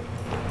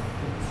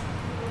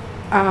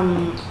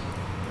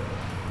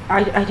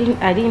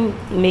 I didn't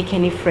make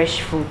any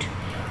fresh food,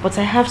 but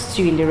I have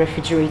stew in the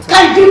refrigerator.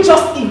 Can you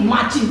just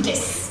imagine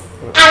this?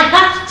 I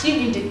have stew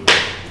in the...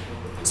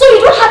 So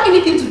you don't have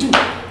anything to do.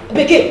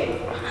 Begin.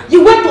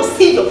 You went to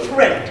see your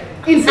friend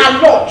in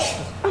her lodge.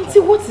 Auntie,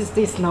 what is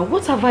this now?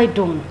 What have I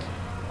done?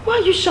 Why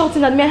are you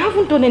shouting at me? I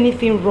haven't done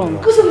anything wrong.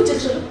 Are you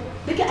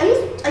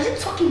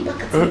talking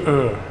back at me?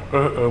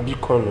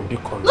 Biko.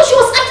 No, she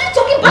was actually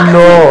talking back at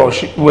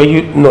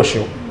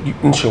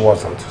me. She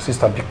wasn't.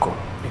 Sister Biko.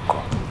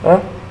 Huh?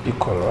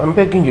 Biko, I'm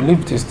begging you,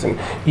 leave this thing.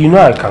 You know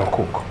I can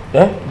cook.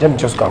 Yeah? Let me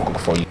just go and cook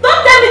for you.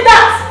 Don't tell me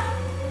that!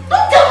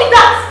 Don't tell me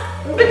that!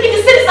 Because if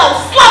you say this, I'll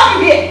slap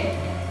you here.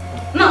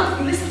 Now,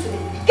 you listen to me.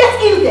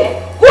 Get in there,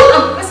 go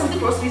and prepare something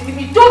for us. If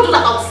you don't do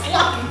that, I'll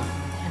slap you.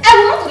 I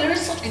will not tolerate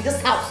such in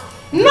this house.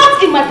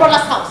 Not in my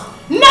brother's house.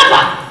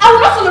 Never! I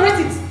will not tolerate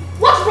it.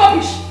 What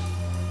rubbish?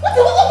 What's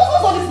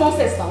all this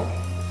nonsense now?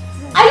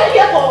 Are you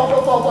here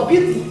for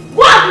beauty?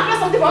 Go and prepare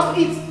something for us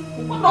to eat.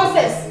 What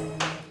nonsense?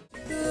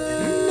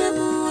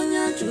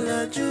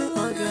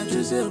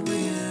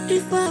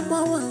 If I'm a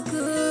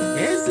worker,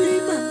 yes,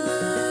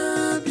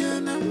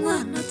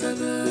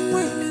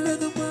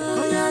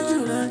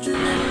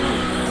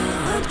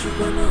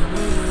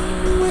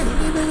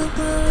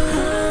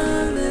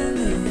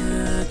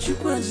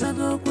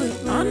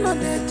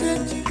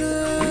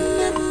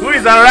 who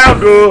is around,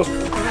 though?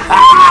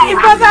 Hi,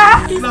 brother!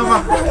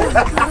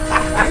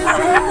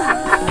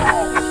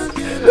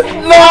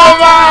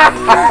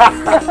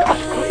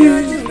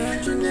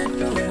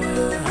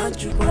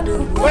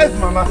 Where's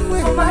Mama?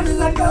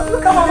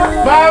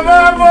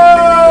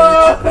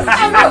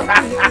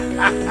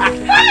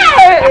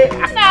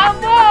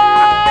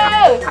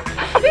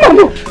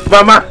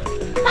 Mama!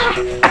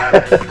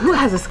 Who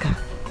has this car?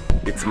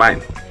 It's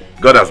mine.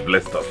 God has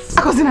blessed us.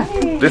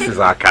 This is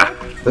our car.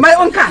 My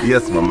own car?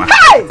 Yes, Mama.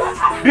 Hey!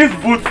 This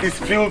boot is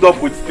filled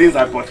up with things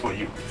I bought for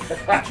you.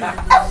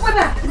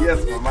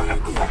 Yes, Mama.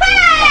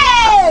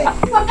 Hey!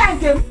 What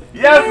kind of?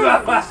 Yes,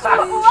 Mama.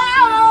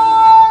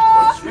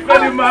 Wow! You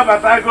got him, Mama,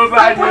 but I go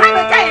by you.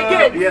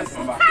 Again. Yes,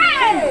 Mama.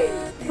 Hey!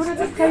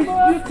 This car is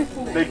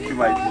beautiful. Thank you,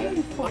 my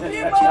dear.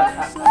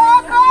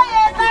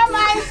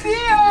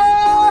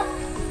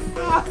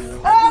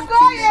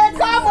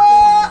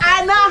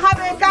 I now have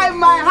a car in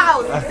my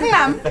house.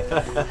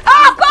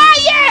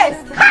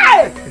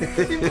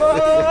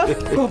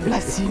 God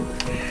bless you.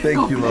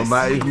 Thank you,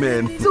 Mama.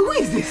 Amen. So who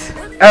is this?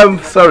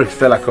 Sorry,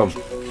 Stella, come.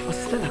 Oh,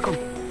 Stella, come.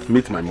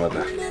 Meet my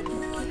mother.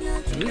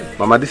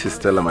 Mama, this is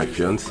Stella, my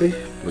fiancée,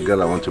 the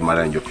girl I want to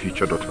marry and your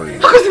future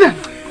daughter-in-law.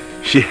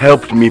 She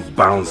helped me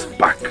bounce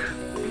back.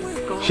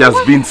 She has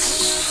been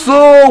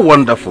so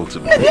wonderful to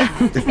me.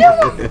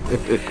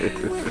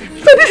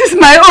 So this is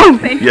my own.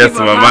 Thank you,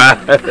 Mama.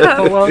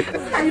 Oh, well.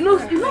 You know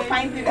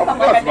fine things.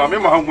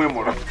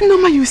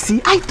 Norma, you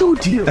see, I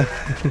told you.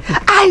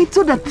 I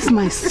told that this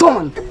my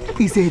son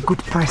is a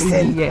good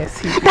person.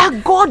 Yes.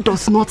 That God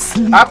does not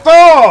sleep. At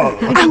all.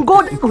 And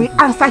God will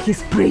answer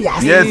his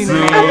prayers. Yes.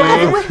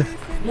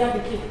 Yeah, the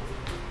kid.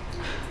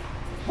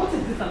 What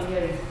is this I'm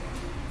hearing?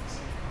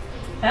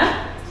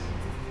 Huh?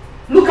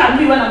 Look at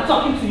me when I'm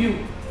talking to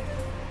you.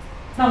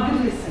 Now you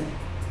listen.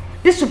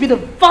 This should be the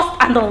first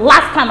and the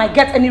last time I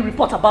get any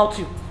report about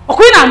you.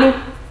 Okwinanu!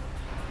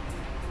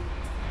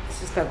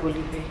 Sister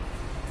Golibe,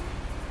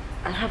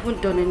 I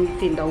haven't done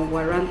anything that will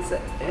warrant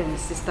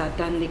Sister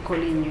Danny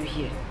calling you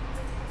here.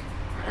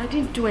 I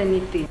didn't do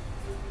anything.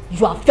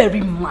 You are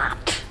very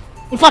mad.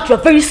 In fact, you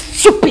are very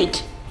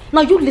stupid.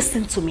 Now you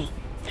listen to me.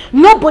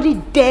 Nobody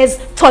dares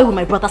toy with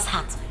my brother's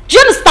heart. Do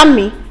you understand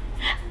me?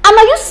 And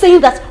are you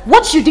saying that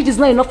what you did is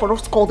not enough for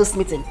us to call this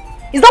meeting?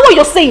 Is that what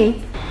you're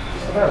saying?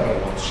 That's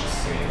not what she's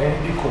saying.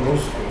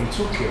 It's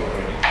okay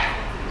already.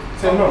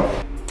 Say no.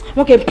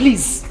 Okay,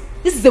 please.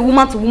 This is a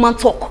woman-to-woman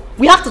talk.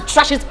 We have to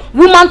trash it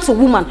woman to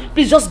woman.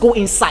 Please just go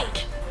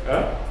inside.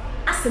 Huh?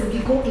 I said we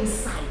go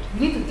inside. We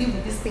need to deal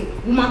with this thing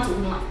woman to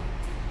woman.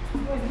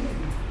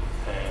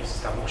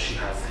 Sister, what she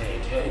has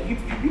said. You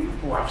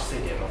people have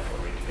said enough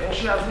already.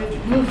 She has made you.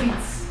 Move it.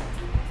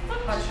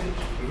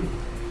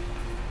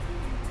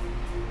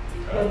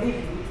 You're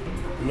leaving?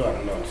 No,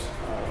 I'm not.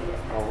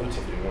 I'll wait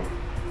in the room.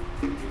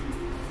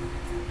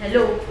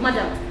 Hello,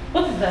 madam.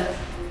 What is that?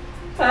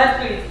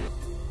 Please.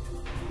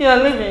 You're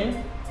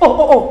leaving?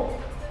 Oh.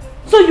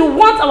 So you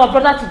want our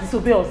brother to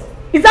disobey us?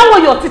 Is that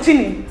what you're teaching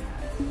him?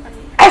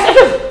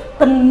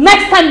 The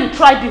next time you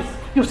try this,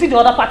 you'll see the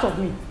other part of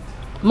me.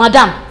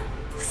 Madam,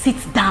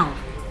 sit down.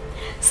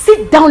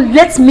 Sit down,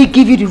 let me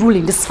give you the rule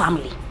in this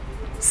family.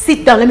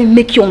 Sit down, let me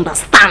make you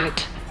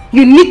understand.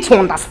 You need to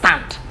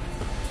understand.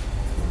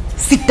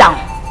 Sit down.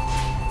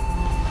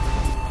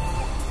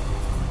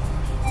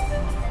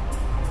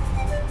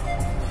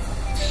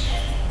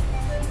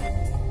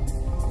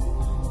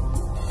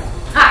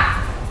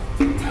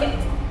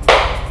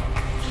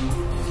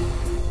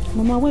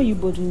 Mama, why are you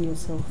bothering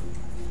yourself?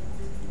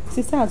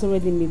 Sister has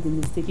already made the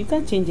mistake. You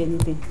can't change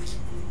anything.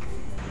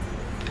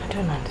 I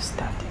don't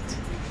understand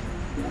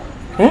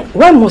it.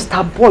 Why must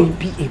a boy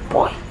be a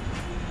boy?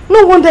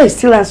 No wonder he's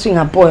still answering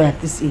a boy at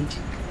this age.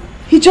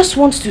 He just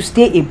wants to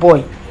stay a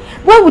boy.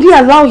 Why would he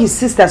allow his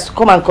sisters to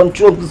come and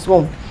control his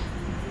home?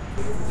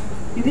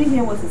 You didn't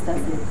hear what sister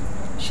said.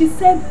 She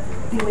said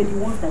they were the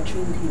ones that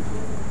trained him.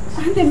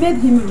 And they made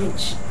him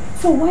rich.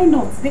 So why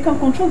not? They can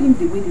control him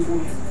the way they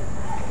want.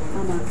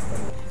 Mama,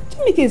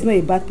 Jamike is not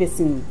a bad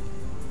person.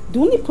 The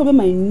only problem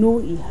I know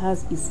he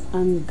has is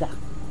anger.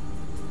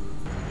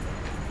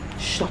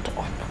 Shut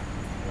up.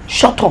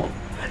 Shut up.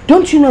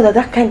 Don't you know that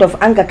that kind of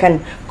anger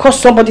can cause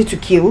somebody to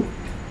kill?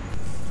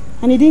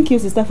 And he didn't kill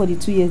sister for the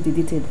 2 years they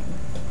dated.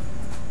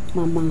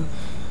 Mama,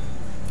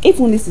 if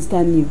only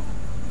sister knew,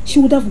 she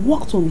would have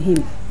worked on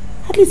him.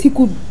 At least he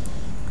could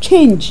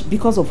change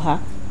because of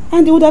her.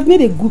 And they would have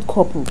made a good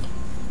couple.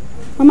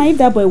 Mama, if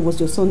that boy was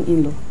your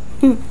son-in-law,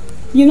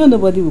 you know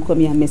nobody will come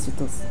here and mess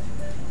with us.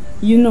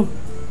 You know.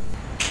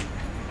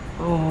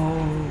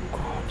 Oh,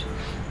 God.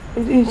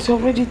 It's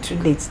already too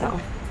late now.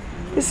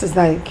 This is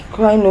like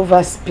crying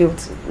over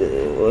spilled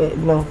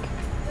milk.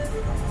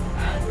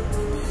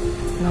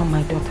 Now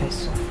my daughter is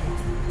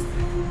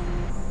suffering.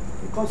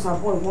 Because her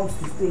boy wants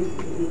to stay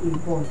in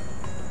boy.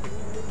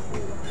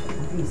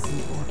 Please,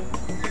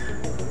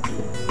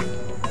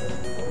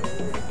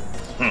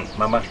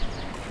 Mama,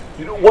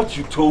 you know what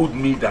you told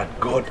me that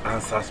God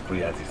answers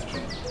prayers is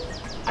true.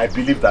 I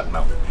believe that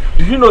now.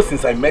 Do you know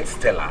since I met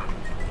Stella,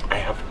 I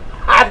have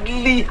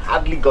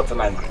hardly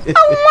gotten angry.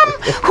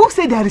 Who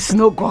said there is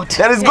no God?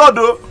 There is God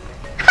though.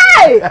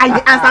 Hey! And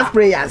he answers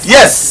prayers.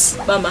 Yes!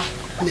 Mama,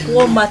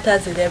 what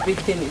matters in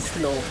everything is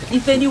love.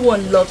 If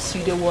anyone loves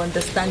you, they will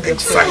understand your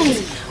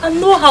feelings and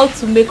know how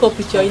to make up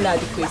with your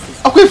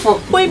inadequacies. Okay,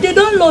 but if they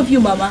don't love you,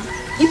 Mama,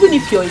 even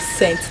if you're a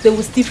saint, they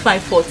will still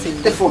find fault in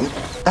you.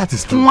 That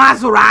is true. That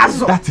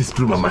That is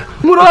true, Mama.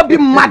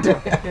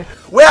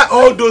 Where are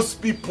all those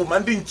people,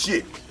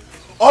 Mandinchi?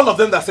 All of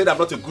them that said I'm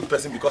not a good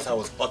person because I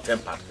was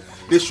hot-tempered.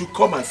 They should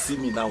come and see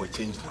me now a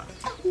changed man.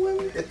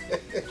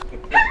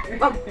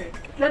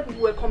 Let me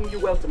welcome you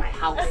well to my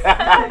house.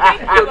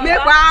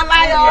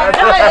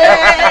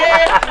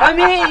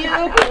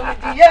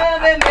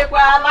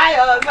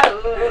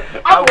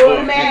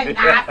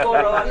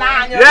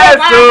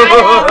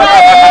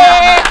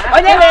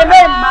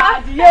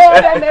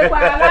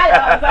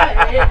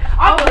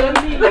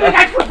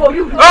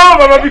 Oh,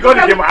 Mama, because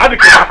you came out.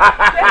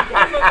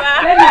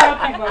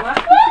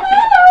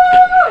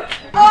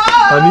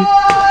 Honey,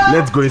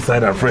 let's go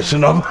inside and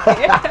freshen up.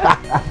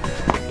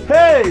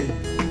 Hey,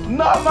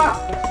 Mama!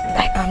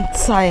 I am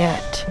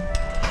tired.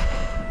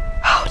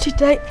 How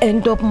did I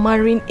end up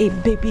marrying a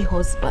baby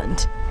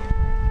husband?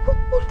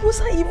 What was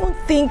I even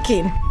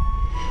thinking?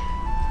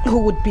 Who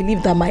would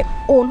believe that my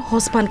own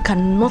husband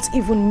cannot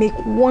even make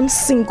one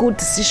single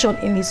decision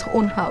in his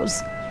own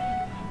house?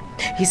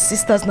 His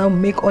sisters now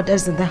make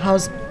orders in the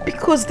house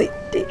because they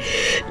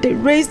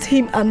raised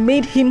him and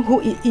made him who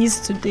he is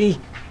today.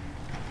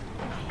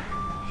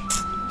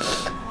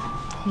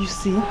 You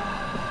see,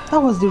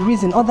 that was the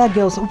reason other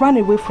girls ran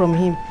away from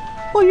him.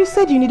 Well, you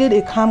said you needed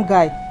a calm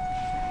guy.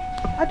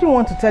 I didn't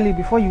want to tell you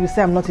before you will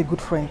say I'm not a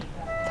good friend.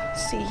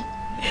 See,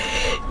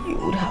 you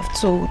would have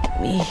told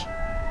me.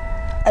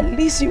 At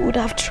least you would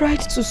have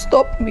tried to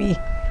stop me.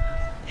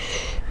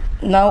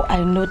 Now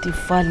I know the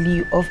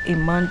value of a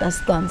man that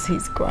stands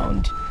his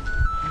ground.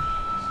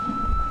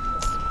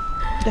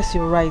 Yes,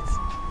 you're right.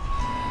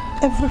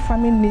 Every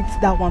family needs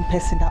that one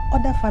person that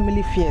other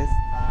family fears.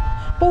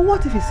 But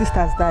what if his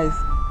sisters dies?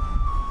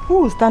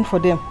 Who will stand for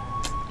them?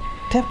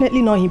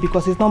 Definitely not him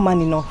because he's not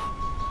man enough.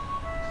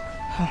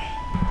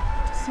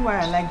 See why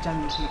I like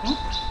Jamie,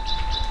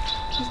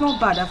 He's not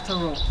bad after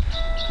all.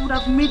 He would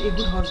have made a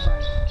good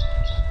husband.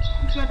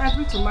 If you had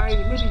agreed to marry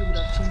him, maybe he would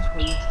have changed for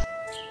you.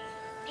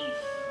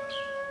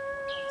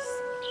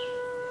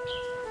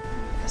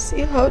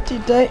 See, how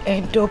did I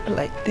end up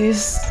like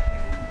this?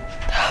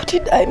 How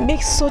did I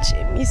make such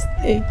a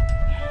mistake?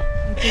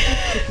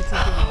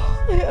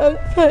 I am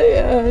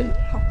tired.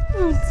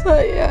 I'm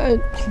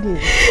tired.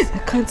 Please. I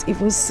can't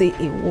even say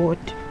a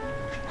word.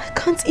 I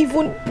can't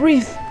even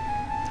breathe.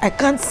 I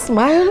can't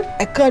smile.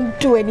 I can't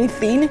do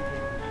anything.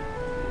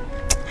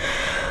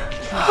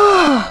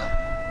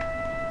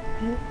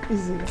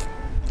 Easy.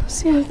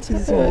 See how it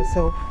is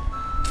myself.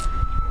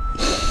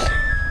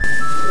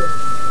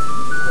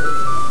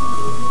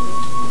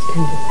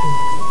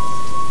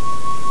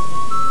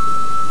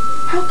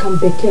 How can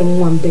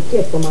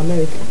Becky from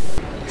America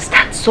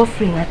start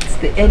suffering at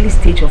the early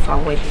stage of our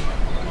wedding?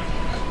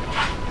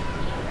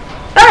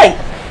 Hey!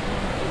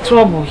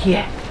 Trouble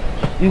here.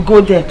 You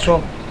go there,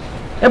 trouble.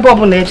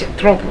 Trouble.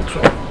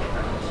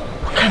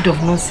 What kind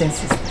of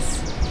nonsense is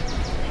this?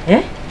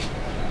 Eh?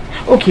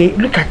 Okay,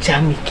 look at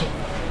Jamike.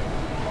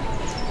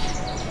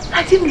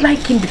 I didn't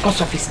like him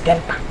because of his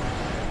temper.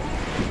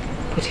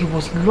 But he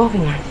was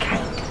loving and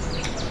kind.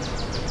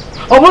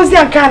 Or was he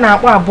a kind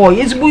of boy?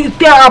 He's a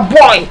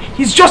boy.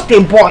 He's just a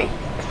boy.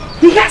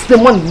 He has the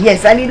money,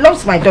 yes, and he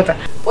loves my daughter.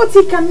 But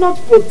he cannot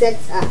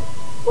protect her.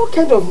 What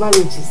kind of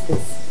marriage is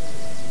this?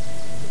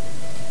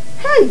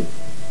 Hey!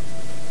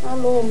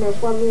 Hello, my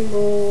family.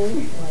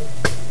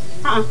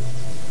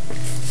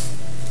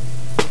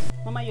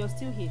 Mama, you're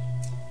still here.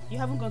 You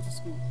haven't gone to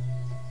school.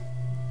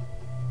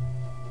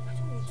 I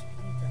don't want to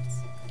believe that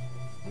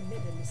you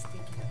made a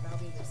mistake in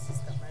allowing your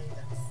sister marry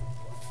that.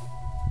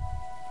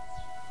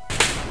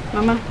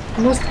 Mama,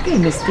 it must be a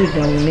mistake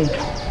that we made.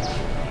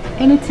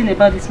 Anything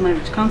about this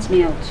marriage counts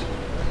me out.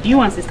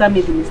 You and sister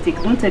made the mistake.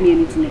 Don't tell me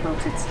anything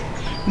about it.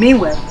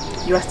 Meanwhile,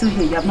 you are still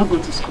here. You have not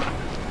gone to school.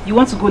 You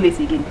want to go late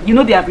again. You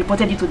know they have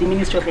reported you to the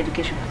Ministry of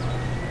Education.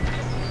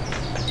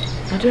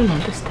 I don't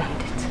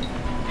understand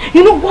it.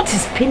 You know what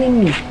is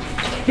paining me?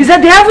 Is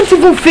that they haven't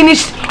even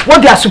finished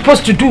what they are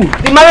supposed to do.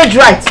 The marriage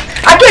rights.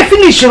 I can't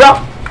finish,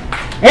 right?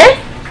 Eh?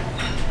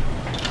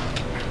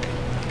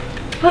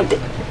 But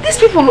these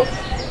people,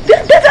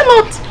 they better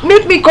not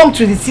make me come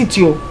to the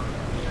city.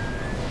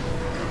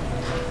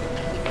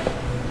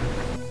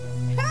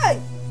 Hey!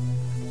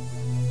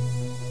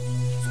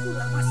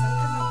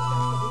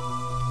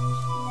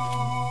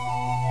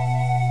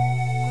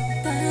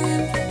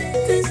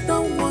 Things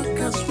don't work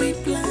as we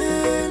planned.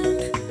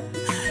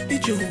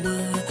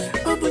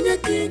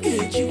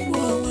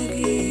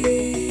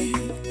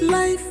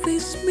 Life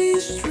is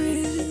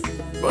mystery,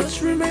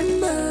 but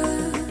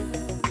remember,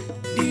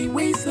 the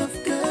ways of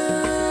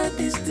God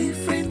is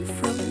different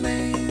from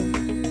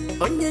men.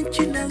 Onye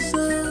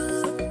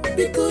chinazo,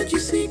 because you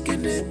seek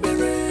an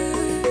ebere.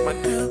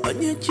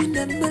 Onye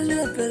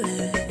chinamele,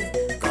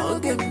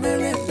 koge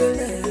mele.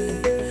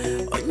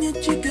 Onye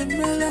chige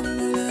mele,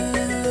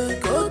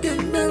 koge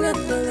mele.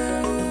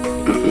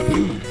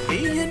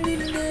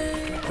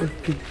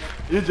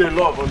 EJ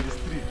love on the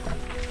street.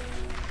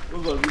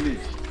 Those are village.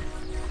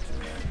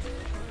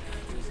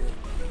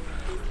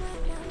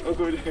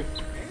 Uncle,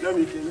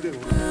 Jamie came there.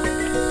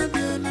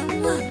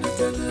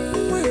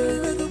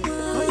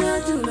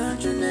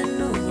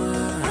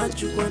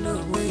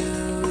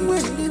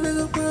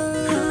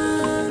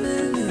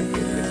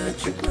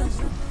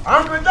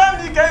 Uncle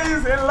Jamie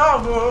is in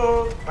love,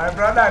 oh, my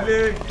brother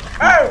Lee.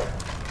 Hey!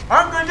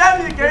 Uncle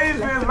Jamie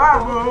is in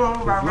love,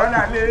 oh, my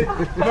brother Lee.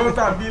 Close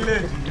to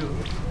village, you.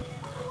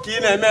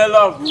 Kineme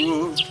love,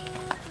 oh.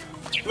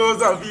 Close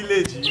to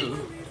village, you.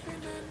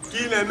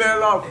 Kineme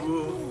love,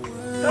 oh.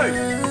 Hey!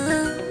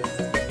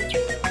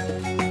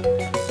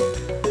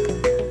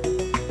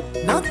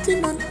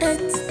 Nothing on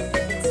earth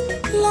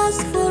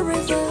lasts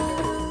forever.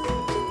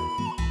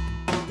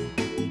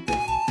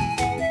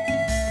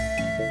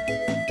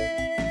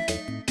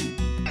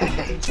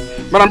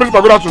 Madam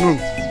Principal, good afternoon.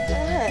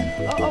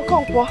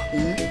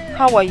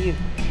 How are you?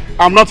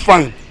 I'm not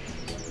fine.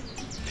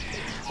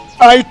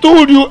 I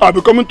told you I'll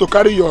be coming to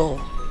carry your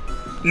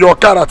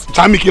car at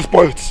Jamike's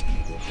point.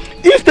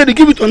 Instead, you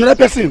give it to another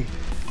person.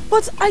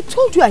 But I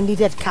told you I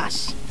needed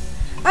cash.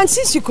 And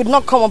since you could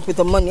not come up with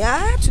the money, I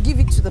had to give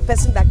it to the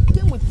person that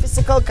came with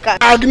physical cash.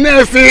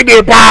 Agnes, say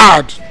the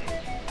bad.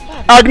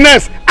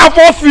 Agnes,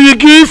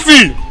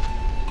 Afofigisi.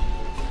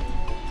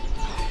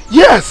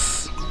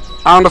 Yes,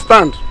 I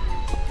understand.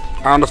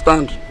 I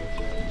understand.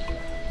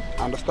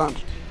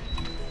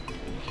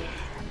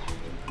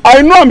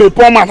 I know I'm a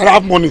poor man and I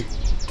have money.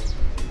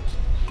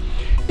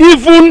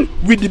 Even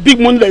with the big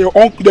money that your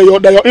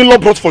in-law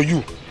brought for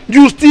you,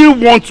 you still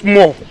want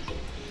more.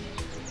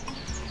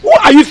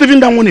 What are you saving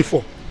that money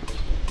for?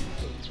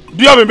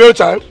 Do you have a male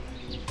child?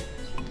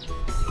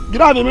 You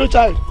don't have a male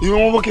child. You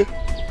are okay.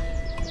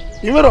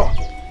 You know?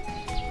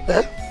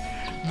 Eh?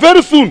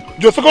 Very soon,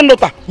 your second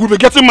daughter will be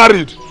getting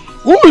married.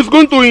 Who is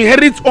going to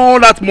inherit all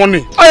that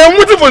money? I am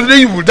waiting for the day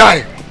you will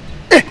die.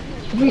 Eh,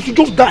 you should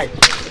just die.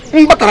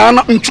 I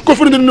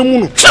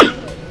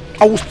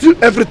will steal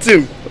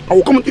everything. I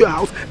will come into your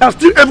house and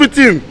steal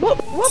everything. What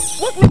makes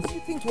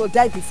you think you will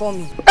die before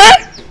me?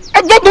 Eh?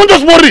 Don't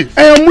just worry.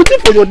 I am waiting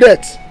for your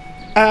death.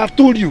 I have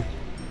told you.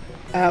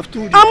 I'm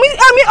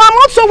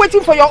also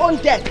waiting for your own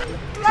death.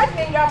 Let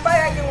me get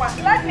fire, you want.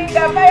 Let me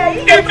get fire.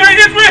 It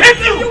will hit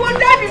you. You will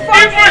die before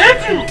me. It will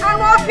hit you.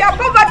 And all your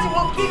poverty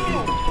will kill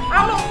you.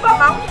 I'm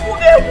not who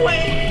they will.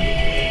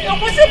 You're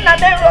pushing that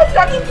they were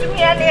talking to me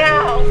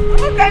anyhow.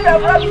 What kind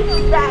of rubbish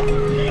is that?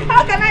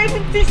 How can I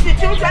even teach the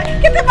children?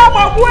 Get them out of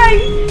my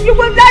way. You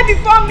will die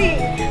before me.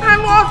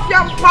 I'm off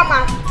your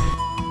mama.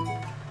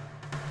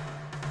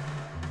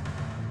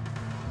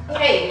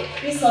 Hey,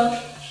 listen.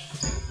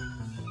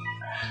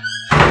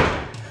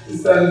 You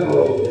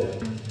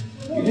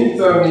didn't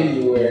tell me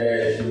you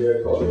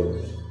were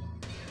calling.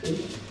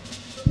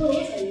 No,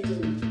 what are you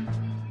doing?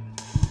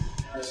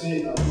 I said,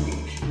 you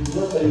did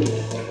not tell me you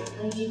were calling.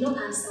 And you did not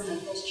answer my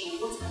question.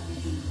 What are you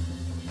doing?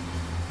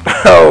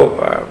 Oh,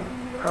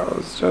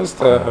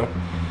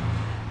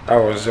 I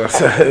was just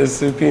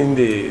sleeping in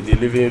the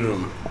living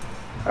room.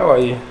 How are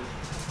you?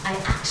 I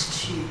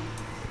asked you,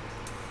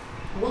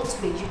 what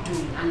were you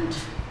doing and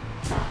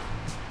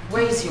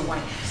where is your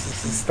wife?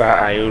 Sister,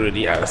 I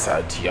already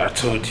answered you. I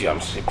told you I'm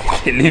sleeping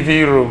in the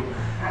living room.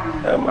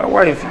 My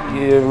wife,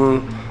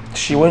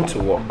 she went to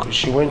work.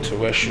 She went to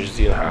where she's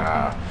doing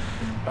her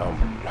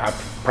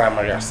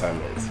primary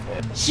assignments.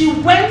 She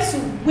went to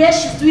where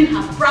she's doing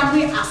her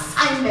primary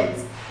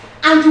assignments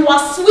and you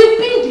are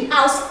sweeping the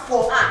house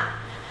for her.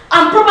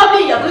 And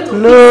probably you're going to...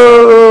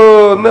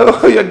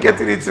 No, you're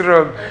getting it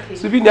wrong. Okay.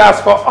 Sweeping the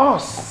house for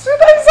us. So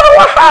that is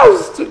our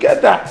house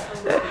together.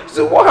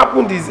 So what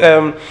happened is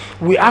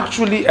we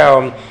actually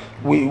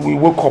we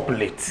woke up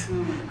late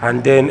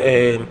and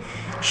then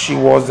she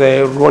was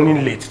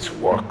running late to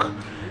work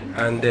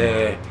and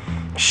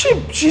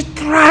she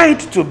tried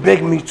to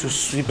beg me to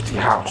sweep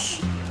the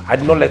house. I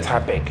did not let her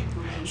beg.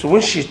 So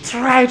when she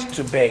tried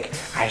to beg,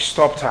 I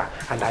stopped her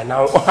and I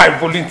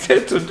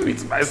volunteered to do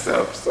it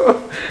myself.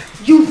 So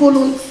you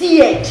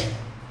volunteered?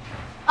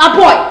 Ah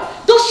boy,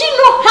 does she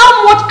know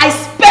how much I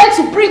spent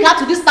to bring her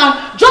to this town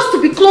just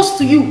to be close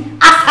to you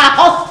as her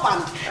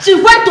husband? She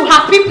went to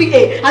her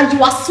PPA and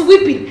you are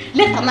sweeping.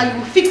 Later now you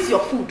will fix your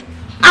food.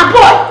 Ah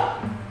boy!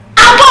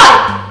 Ah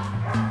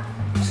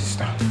boy!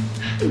 Sister.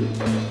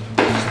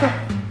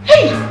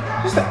 Hey!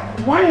 Sister,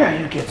 why are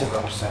you getting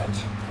upset?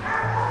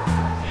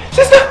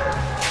 Sister,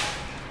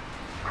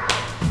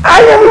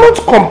 I am not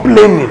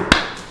complaining.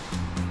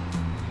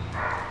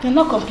 You're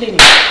not complaining?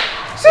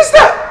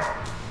 Sister,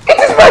 it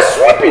is my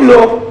sweeping,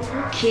 no?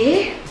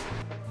 Okay.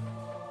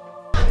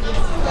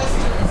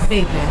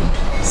 Baby,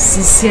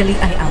 sincerely,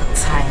 I am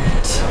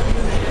tired.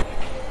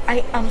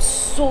 I am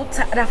so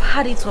tired. I've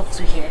had it up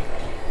to here.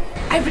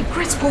 I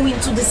regret going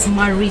into this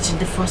marriage in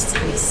the first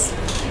place.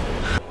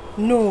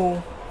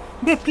 No.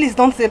 Babe, please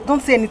don't say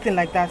anything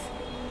like that.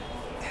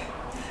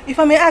 If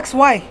I may ask,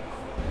 why?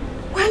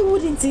 Why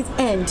wouldn't it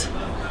end?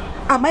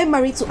 Am I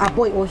married to a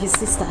boy or his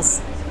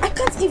sisters? I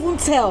can't even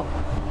tell.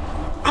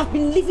 I've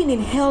been living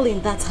in hell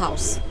in that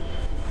house.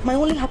 My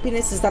only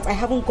happiness is that I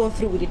haven't gone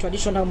through with the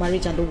traditional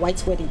marriage and the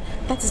white wedding.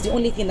 That is the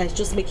only thing that's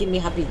just making me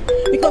happy.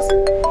 Because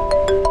his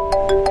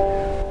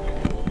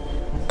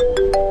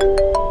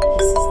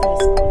sister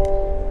is home.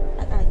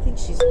 I think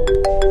she's home.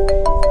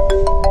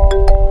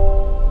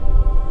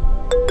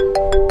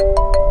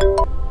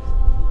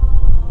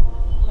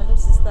 Hello,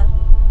 sister.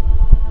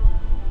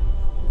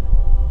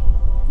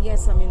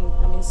 Yes, I'm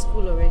in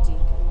school already.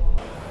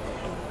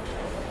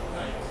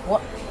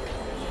 What?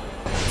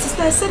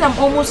 Sister, I said I'm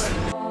almost...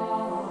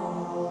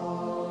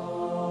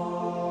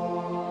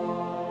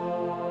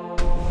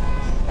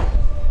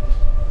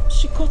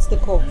 She cut the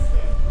call.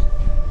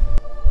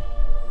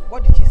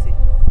 What did she say?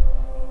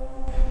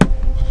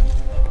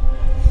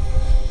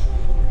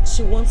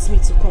 She wants me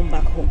to come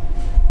back home.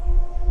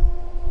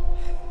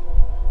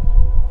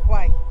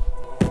 Why?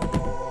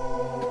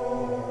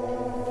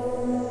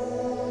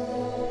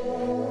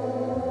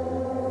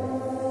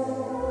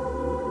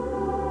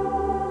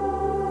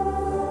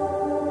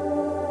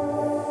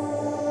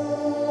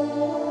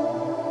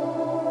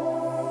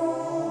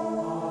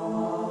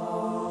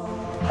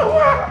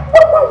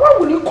 Why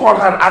will you call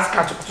her and ask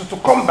her to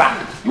come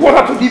back? You want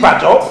her to leave her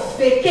job?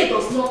 Beke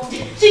does not.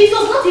 She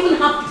does not even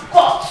have the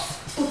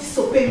guts to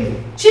disobey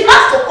me. She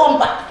has to come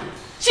back.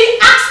 She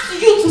asked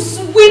you to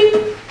sweep,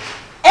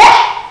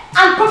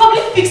 and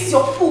probably fix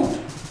your food.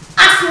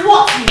 As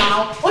what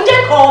now? Who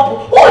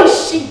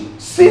is she?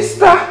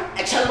 Sister.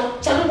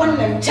 Cello, one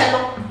name,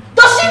 Cello.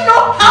 Does she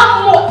know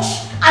how much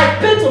I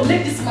pay to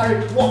make this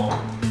marriage work?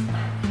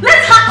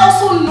 Let her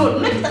also know.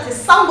 Make it as a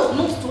sound of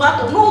note to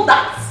her to know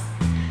that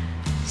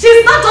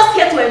she's not just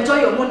here to enjoy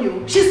your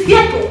money. She's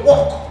here to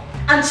work.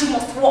 And she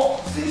must work.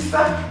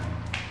 Sister,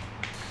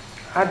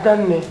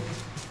 Adane,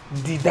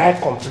 did I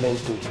complain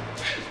to you?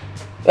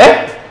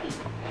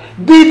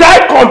 Did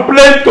I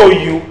complain to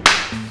you?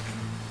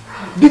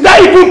 Did I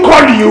even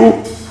call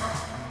you?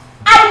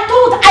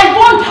 I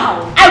warned her.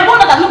 I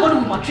warned her that nobody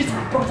will maltreat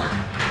my brother.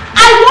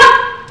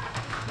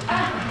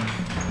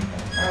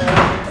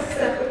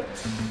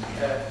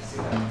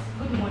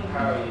 Good morning.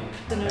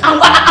 How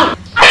are you?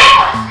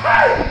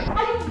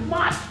 Are you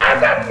mad?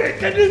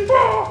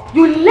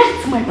 You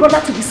left my brother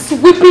to be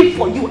sweeping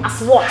for you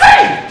as what?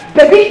 Hey!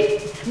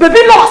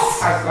 Baby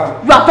loss!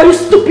 You are very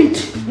stupid.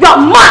 You are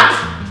mad.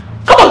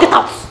 Come on, get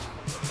out.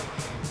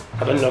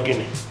 I don't know,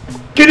 Guinea.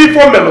 Guinea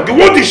for Melody,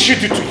 what did she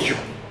do to you?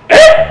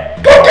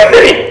 Go get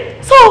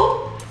me! So,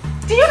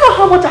 do you know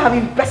how much I have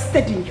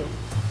invested in you?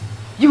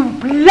 You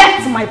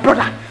left my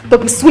brother to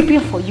be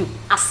sweeping for you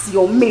as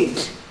your maid.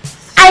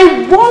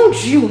 I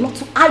warned you not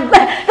to.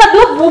 That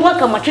no woman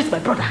can maltreat my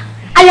brother.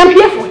 I am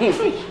here for him.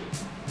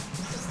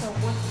 Sister,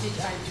 what did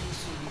I do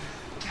to you?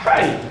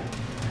 Hi.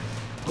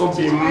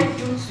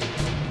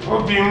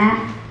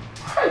 Obim.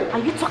 Are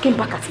you talking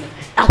back at me?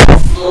 I will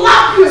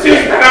slap you.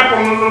 Sister,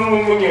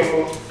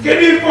 get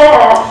it for.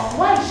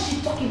 Why is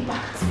she talking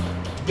back at me?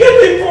 Get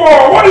it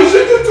for. What did she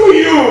do to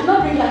you? I'm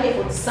not bring her here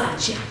for the side.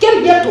 She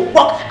came here to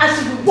work and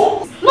she will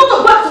work. Not to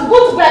work to go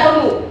to where I don't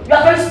know. You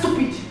are very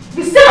stupid. If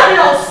you say that,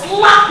 I will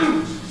slap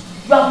you.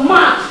 You are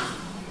mad.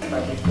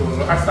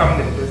 What's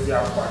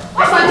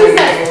my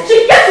business? She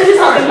came to this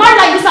house, a man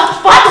like this house,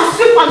 for her to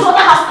sweep and do other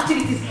house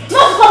activities.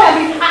 Not to come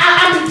and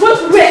I'm going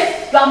to where?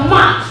 You are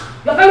mad.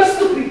 You are very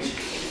stupid.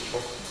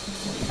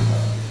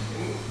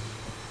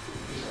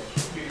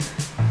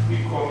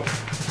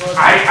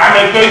 I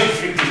am going to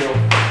sweep you.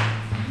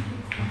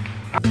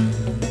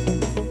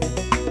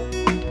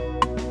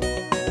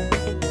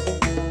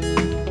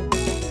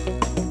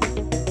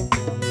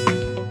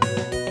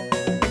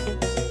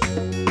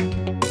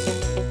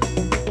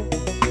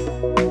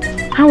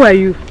 How are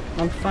you?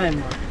 I'm fine,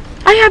 ma.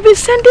 I have been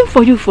sending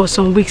for you for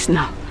some weeks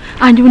now,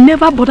 and you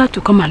never bother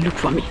to come and look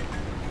for me.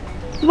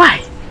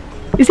 Why?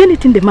 Is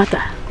anything the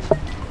matter?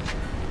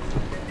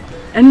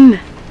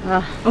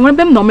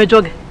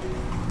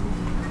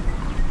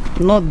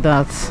 Not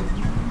that.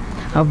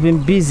 I've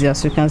been busy,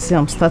 as you can see.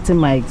 I'm starting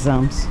my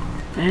exams.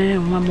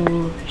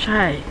 Mamo,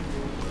 shy.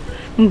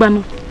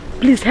 Ngbano,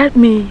 please help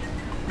me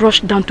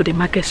rush down to the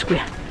market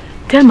square.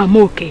 Tell Mama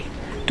okay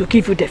to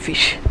give you the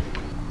fish.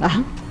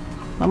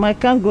 Mama, I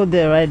can't go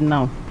there right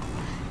now.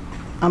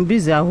 I'm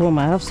busy at home.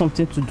 I have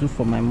something to do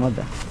for my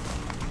mother.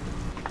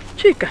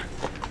 Chika,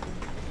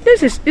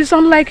 it's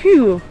unlike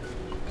you.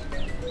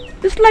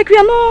 It's like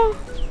you're no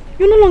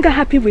longer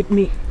happy with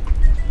me.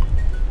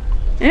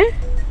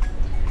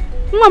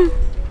 Mom,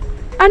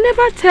 I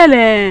never tell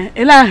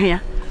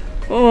Elahia,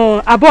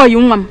 a boy, you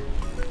mom,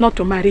 not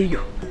to marry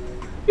you.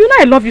 You know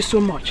I love you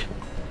so much.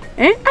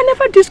 I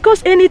never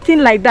discuss anything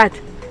like that.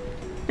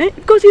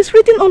 Because it's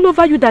written all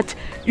over you that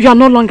you are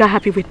no longer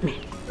happy with me.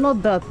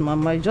 Not that,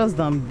 Mama. It's just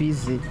that I'm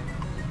busy.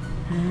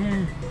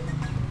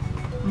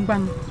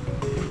 Mbam,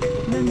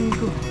 let me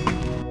go.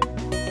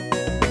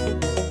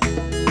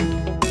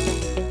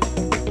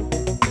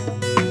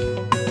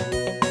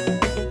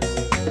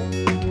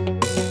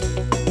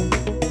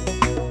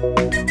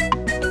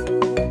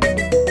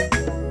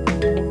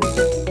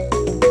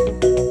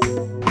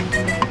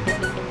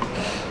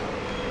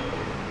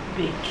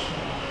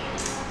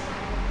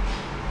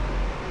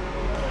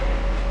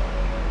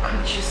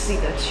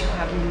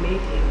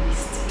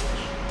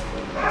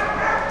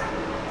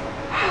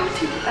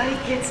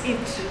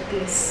 Into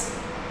this?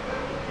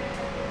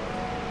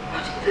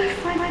 How did I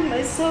find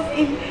myself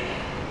in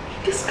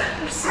this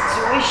kind of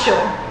situation?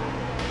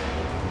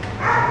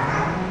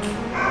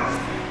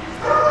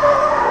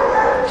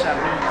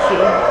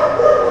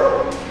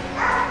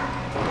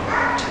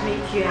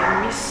 Jamike,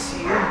 I miss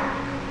you.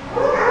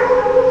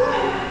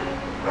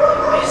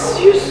 I miss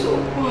you so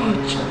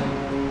much.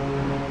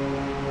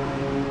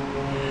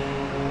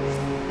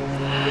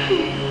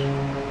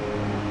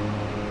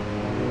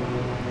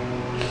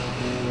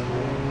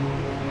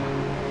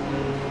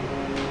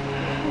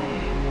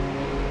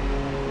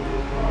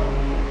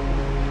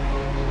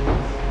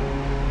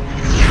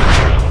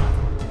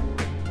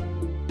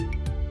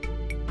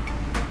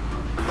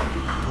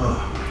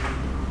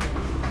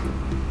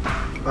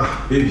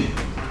 Baby,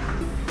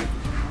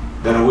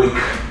 you're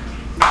awake.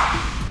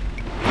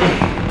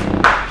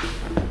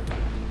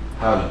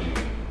 How are you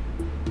doing?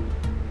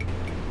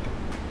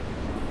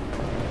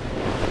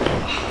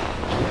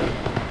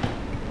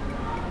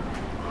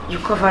 You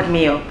covered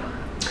me up.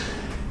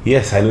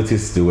 Yes, I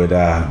noticed the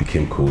weather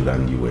became cold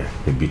and you were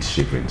a bit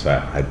shivering, so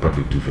I brought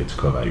the duvet to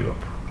cover you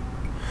up.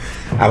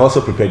 I've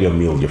also prepared your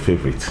meal, your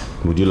favorite.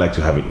 Would you like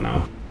to have it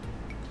now?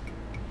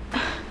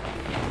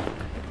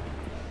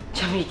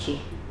 Jamike,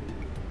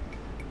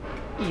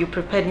 you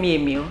prepared me a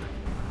meal?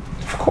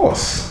 Of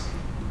course.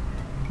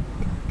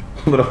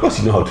 But of course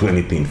you know how to do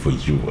anything for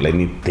you, or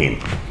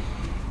anything.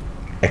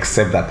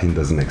 Except that thing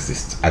doesn't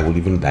exist. I will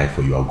even die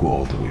for you. I'll go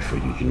all the way for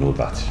you. You know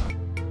that.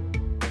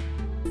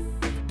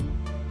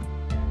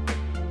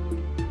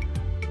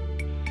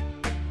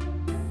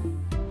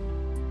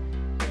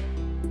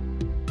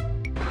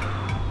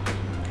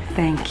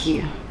 Thank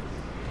you.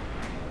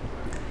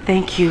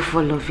 Thank you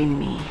for loving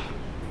me.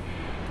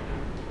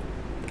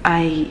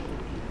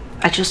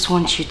 I just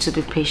want you to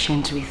be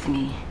patient with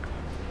me.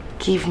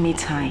 Give me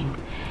time.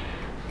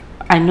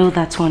 I know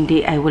that one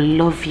day I will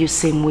love you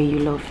same way you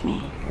love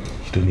me.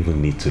 You don't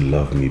even need to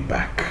love me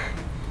back.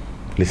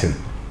 Listen,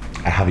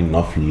 I have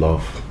enough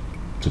love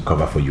to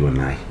cover for you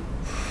and I.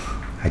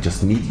 I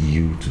just need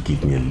you to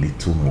give me a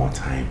little more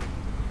time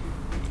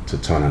to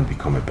turn and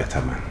become a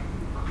better man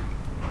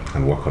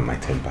and work on my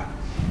temper.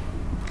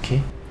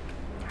 Okay?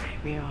 I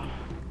will.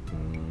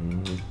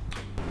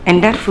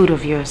 And that food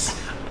of yours,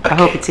 I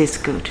hope it tastes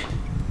good.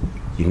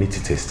 You need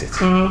to taste it.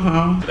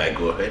 Mm-hmm. Did I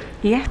go ahead?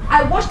 Yeah.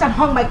 I washed and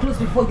hung my clothes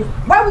before you.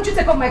 Why would you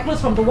take off my clothes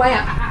from the wire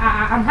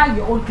and hang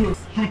your own clothes?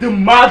 You the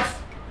mad?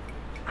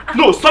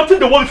 No, something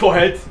they want for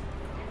head.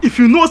 If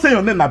you know say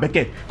your name na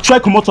Beke, try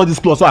come out all these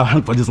clothes so I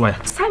hang for this wire.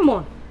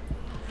 Simon,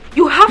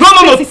 you have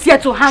spaces here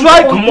to hang try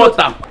your own come out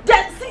clothes.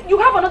 them. See, you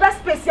have another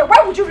space here.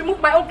 Why would you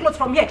remove my own clothes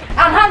from here and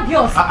hang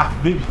yours?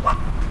 Baby.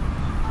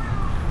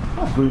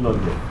 What's going on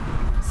here?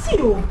 See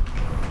you.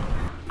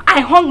 I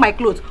hung my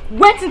clothes,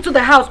 went into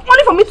the house,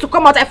 only for me to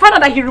come out. I found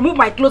out that he removed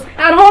my clothes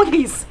and hung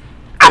his.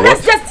 And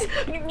that's just,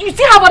 you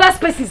still have other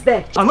spaces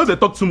there. I know they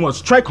talk too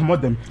much. Try come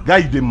out them. Guy,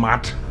 you they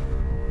mad.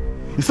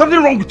 Is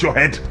something wrong with your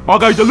head? Or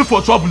guy, you dey look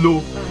for trouble,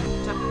 oh.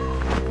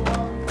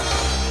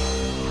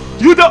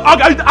 You the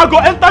I go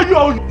enter you.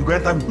 Oh. You go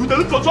enter me. You dey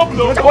look for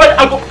trouble, oh. Wait,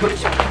 I go.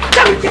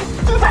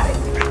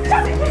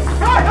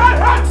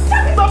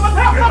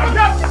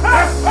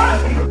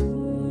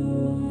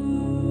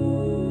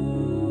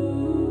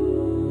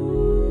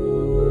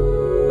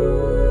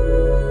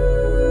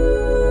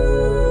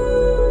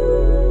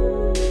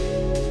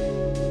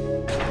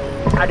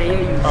 I hear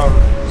you.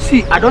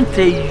 See, I don't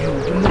tell you.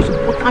 The most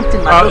important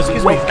thing I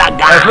excuse me. Is that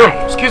guy.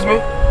 Bro, excuse me.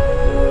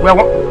 We're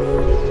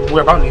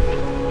about leaving.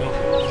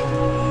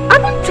 I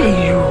don't tell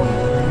you.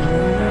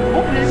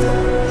 Okay.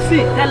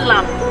 See, tell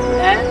them,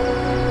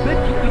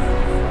 make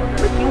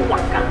you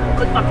walk out.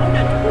 Because I told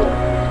you to go.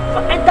 So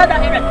enter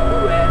that area to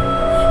go,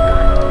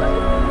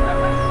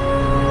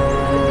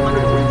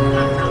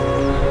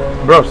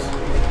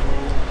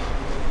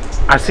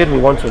 I said we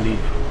want to leave.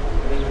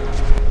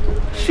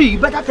 See, you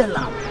better tell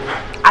her.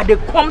 I dey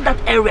come that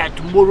area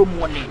tomorrow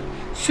morning.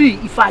 See,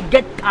 if I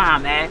get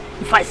time,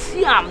 if I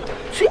see him,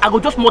 see, I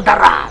go just murder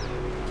her.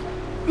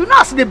 You know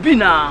as they be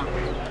now.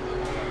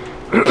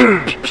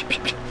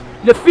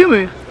 You feel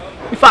me?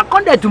 If I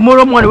come there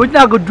tomorrow morning, what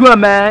I go do,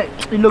 man?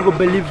 You no go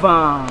believe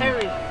him.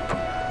 Henry,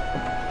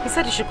 he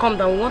said you should come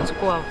down. We want to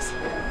go out.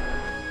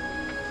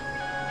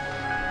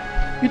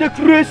 You the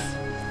crazy?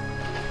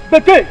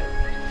 Becky,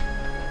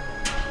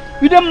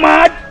 you the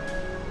mad?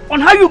 On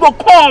how you go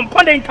come,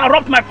 come and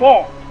interrupt my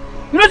call?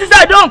 You know this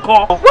I don't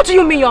call. What do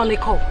you mean you're on a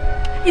call?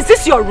 Is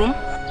this your room?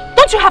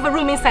 Don't you have a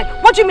room inside?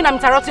 What do you mean I'm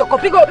interrupting your call?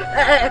 Go,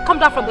 come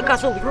down from the car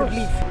so we could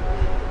leave.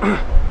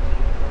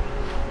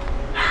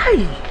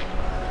 Hi.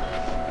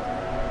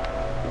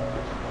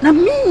 Now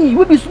me,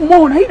 we be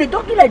small. Now you they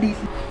talking like this.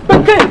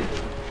 Okay.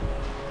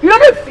 You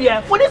don't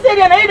fear for this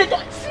area. Now you they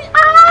talk. See,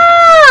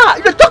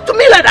 you they talk to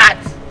me like that.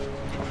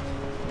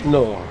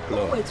 No.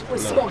 Wait,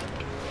 small.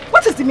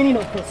 What is the meaning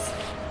of this?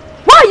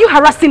 Why are you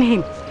harassing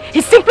him?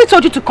 He simply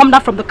told you to come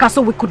down from the car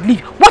so we could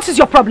leave. What is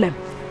your problem?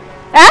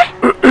 Eh?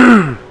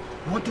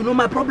 You want to know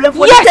my problem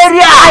for this area?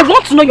 Yes, I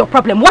want to know your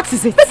problem. What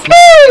is it?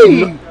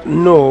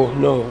 No,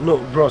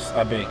 bros,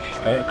 I beg.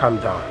 Calm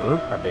down,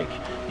 I beg.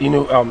 You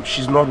know,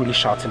 she's not really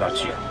shouting at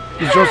you.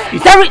 It's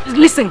just...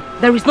 Listen,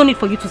 there is no need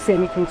for you to say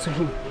anything to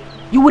him.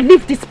 You will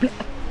leave this place.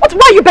 Why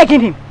are you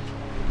begging him?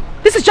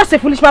 This is just a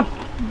foolish man.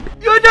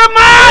 You're the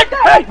man!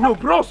 Hey, no,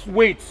 bros,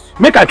 wait.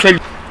 Make I tell you.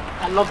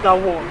 I love that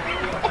one.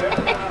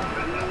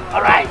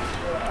 Alright.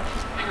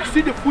 You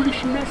see the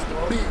foolishness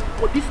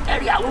for this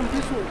area on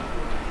this one.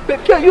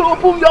 But can you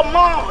open your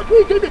mouth?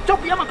 You did the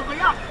top yam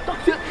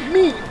talk to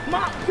me,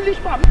 man, foolish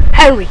man.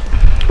 Henry,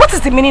 what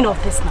is the meaning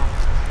of this now?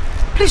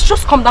 Please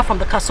just come down from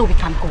the car so we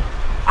can go.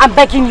 I'm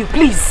begging you,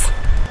 please.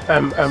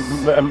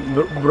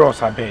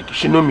 Bros, I beg.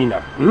 She no mean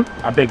her.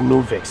 I beg, no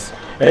vex.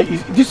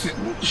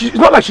 It's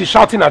not like she's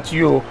shouting at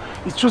you.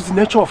 It's just the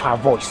nature of her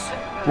voice.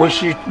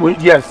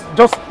 Yes,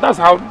 just that's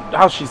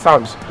how she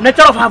sounds.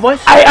 Nature of her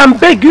voice? I am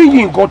begging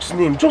you in God's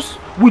name.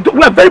 We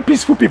are very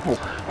peaceful people.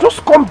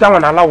 Just come down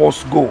and allow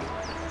us go.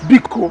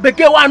 Biko.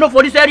 Beke, what I know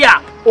for this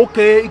area?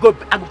 Okay, I go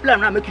plan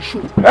now make you show.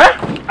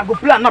 Eh? I go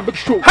plan now make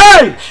you show.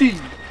 Hey! See.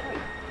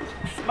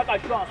 What are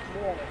you doing?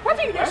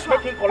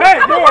 Hey,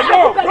 no,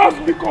 bros,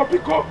 Biko.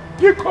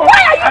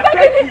 Why are you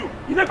begging you?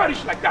 You never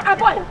reach like that.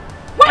 Boy,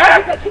 why are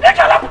you begging?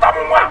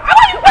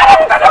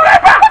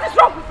 What is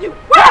wrong with you?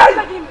 Why are you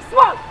begging me?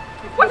 Small.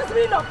 What is the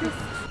meaning of this?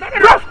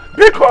 Bros,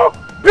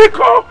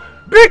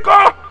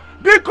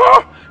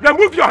 Biko,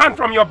 remove your hand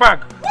from your bag.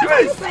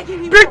 Please,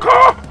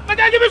 Biko.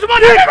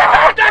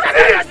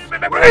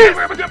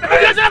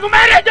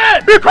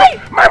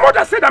 Biko, my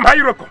mother said I'm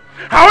Iroko.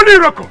 I only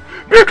Iroko.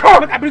 Biko,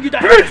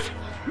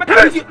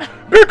 please,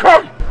 Biko.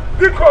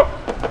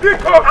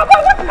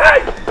 Hey,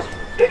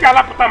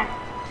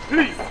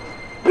 please,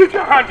 leave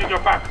your hand in your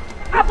bag.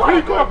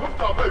 Biko,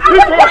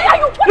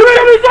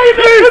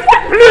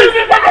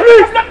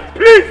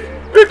 please,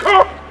 Biko,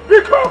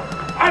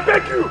 I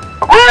beg you.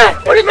 Hey,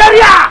 what is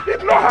area?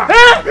 Ignore her.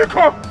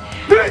 Biko,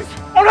 please.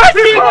 Alright,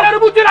 hey,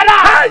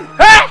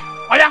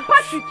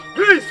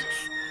 please,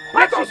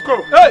 let us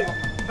go. Hey,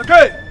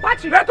 okay.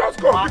 Let us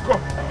go,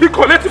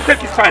 Biko, let him take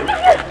his time.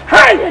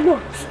 Hey!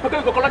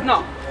 Okay, go collect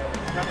now.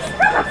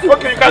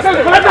 Okay, you guys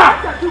collect now.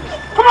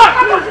 Come on,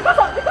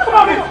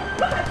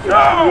 no,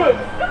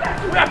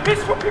 we are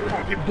peaceful people.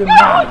 The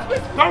man.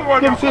 Don't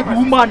worry. Them say the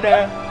woman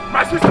there.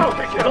 My sister will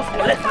take care. Just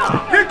collect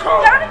now.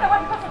 Biko.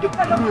 The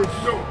place.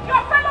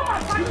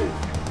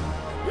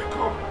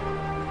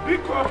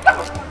 Biko.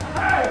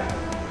 Hey.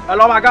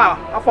 Hello, my guy.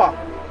 How far?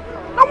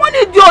 Now one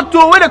idiot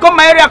too. When they come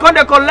my area, come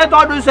they collect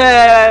all those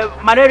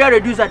malaria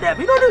reducer them.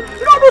 You know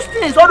those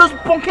things, all those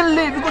pumpkin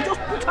leaves. You go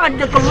just put and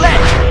they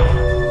collect.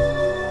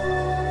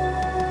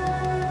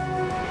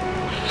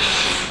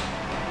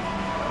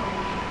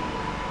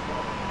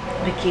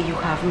 Ricky, you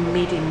have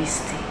made a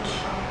mistake.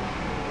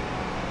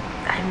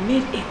 I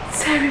made a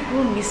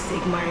terrible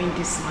mistake marrying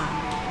this man.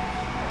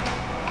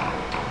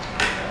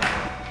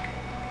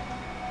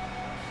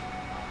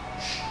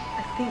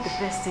 I think the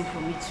best thing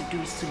for me to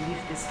do is to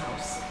leave this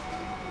house.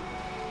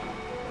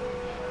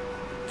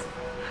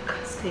 I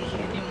can't stay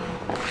here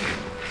anymore.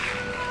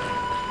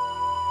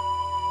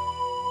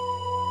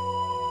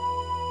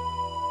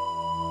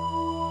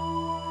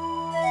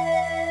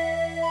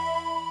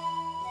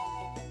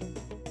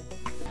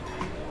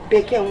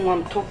 Becky and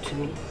Mom, talk to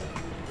me.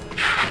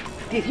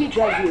 Did he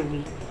drive you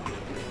away?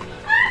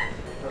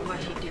 Why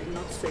he did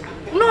not say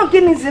No,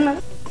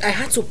 I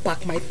had to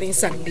pack my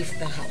things and leave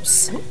the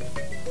house.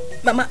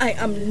 Mama, I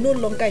am no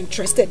longer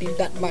interested in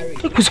that marriage.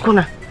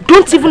 Kuskuna,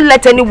 don't even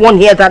let anyone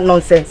hear that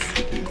nonsense.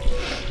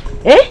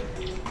 Eh?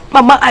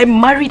 Mama, I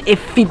married a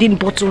feeding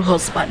bottle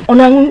husband.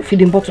 Onang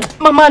feeding bottle?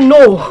 Mama,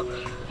 no.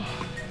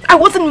 I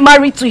wasn't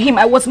married to him.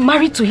 I was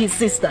married to his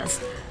sisters.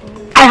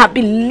 I have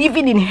been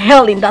living in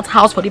hell in that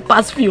house for the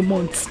past few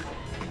months.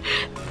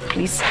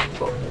 Please,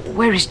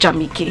 where is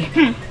Jamike?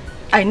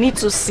 I need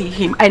to see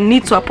him. I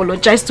need to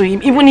apologize to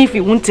him. Even if he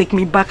won't take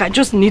me back, I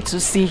just need to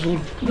see him.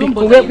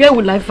 Where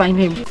will I find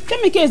him?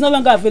 Jamike is no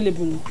longer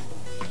available.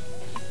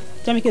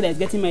 Jamike that is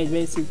getting married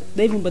very soon.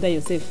 Don't even bother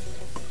yourself.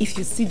 If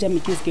you see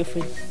Jamike's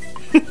girlfriend,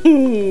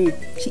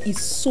 she is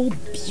so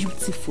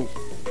beautiful.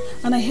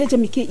 And I heard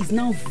Jamike is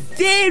now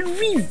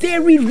very,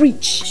 very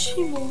rich.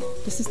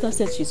 The sister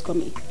said she's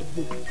coming.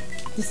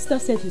 The sister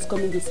said he's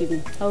coming this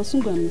evening. I will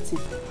soon go and meet him.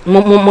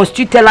 Must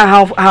you tell her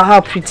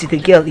how pretty the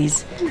girl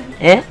is?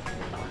 Eh?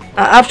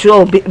 After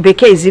all,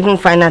 Beke is even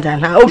finer than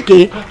her.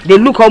 Okay, they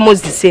look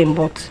almost the same,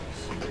 but...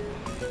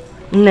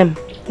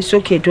 it's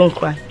okay, don't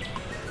cry.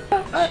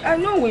 I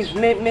know we've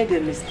made a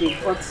mistake,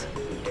 but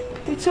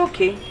it's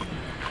okay.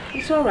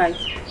 It's alright.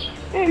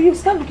 You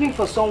start looking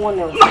for someone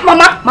else.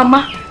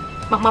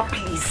 Mama,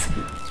 please.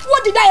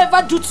 What did I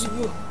ever do to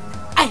you?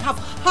 I have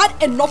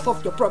had enough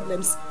of your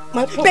problems.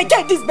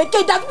 Beke this,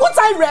 Beke that. Won't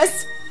I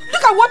rest?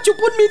 Look at what you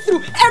put me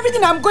through.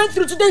 Everything I'm going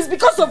through today is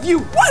because of you.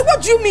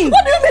 What do you mean?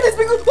 What do you mean it's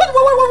because...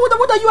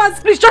 What are you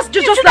asking? Please, just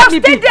let me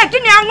be. Stay there.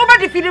 Give me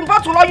the feeding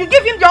bottle, or you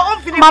give him your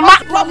own feeding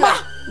bottle.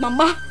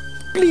 Mama,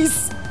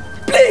 please.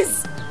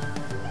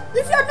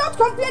 If you have not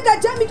complained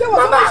that Jamike was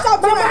always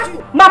shouting at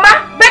you. Mama,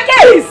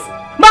 Beke is!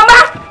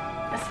 Mama!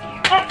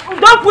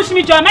 Don't push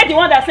me, Joy. Am I the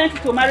one that sent you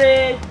to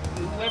marry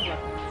whoever?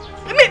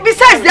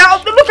 Besides,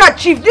 look at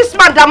Chief. This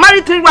man that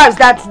married 3 wives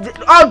that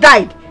all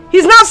died.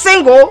 He's now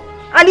single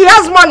and he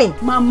has money.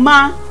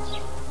 Mama.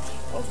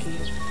 Okay.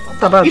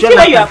 What about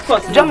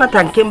Jonathan?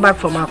 Jonathan came back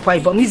from Akwa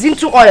Ibom. He's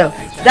into oil.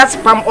 That's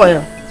palm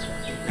oil.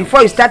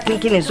 Before you start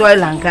thinking it's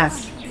oil and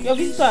gas. Your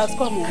visitor has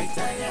come.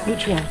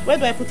 Which one? Where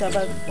do I put her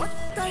bag?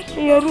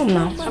 In your room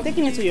now. I'm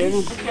taking it to your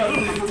room.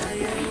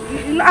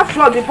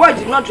 After all, the boy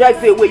did not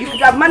drive you away. You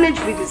could have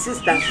managed with the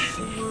sisters.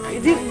 He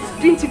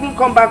didn't even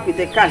come back with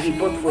the car he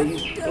bought for you.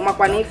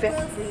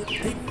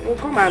 We'll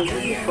come and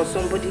look for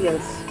somebody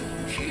else.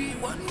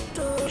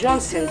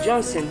 Johnson,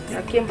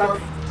 I came back.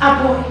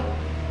 Boy,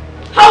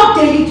 how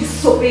dare you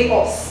disobey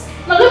us?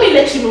 Now let me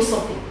let you know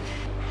something.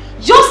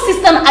 Your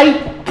sister and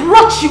I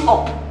brought you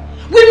up.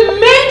 We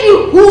made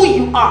you who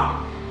you are.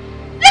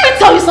 Let me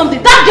tell you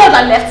something. That girl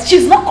that left,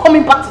 she's not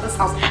coming back to this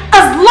house.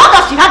 As long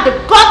as she had the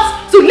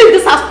guts to leave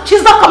this house,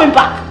 she's not coming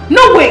back.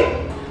 No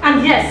way.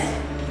 And yes,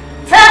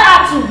 tell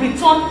her to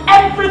return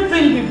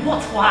everything we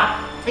bought for her.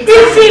 Exactly.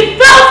 If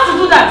she fails to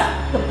do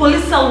that, the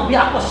police cell will be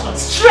her portion.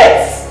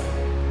 Straight.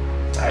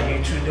 Are you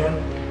two done?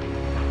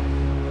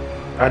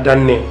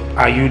 Adanne,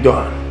 are you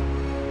done?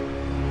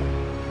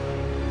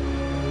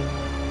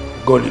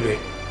 Golibe,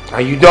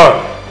 are you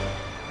done?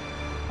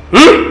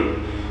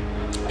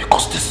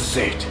 Because this is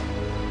it.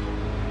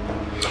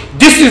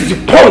 This is the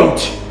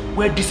point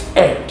where this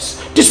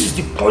ends. This is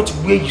the point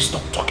where you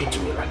stop talking to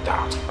me like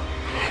that.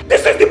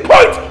 This is the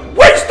point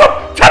where you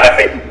stop telling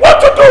me what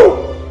to do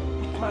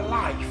with my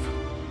life.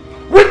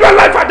 With my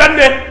life, Adanne.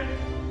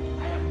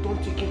 I am done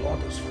taking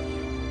orders from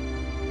you.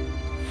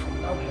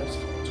 From now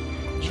henceforth,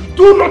 you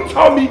do not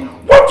tell me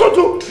what to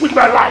do with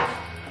my life.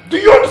 Do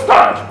you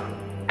understand?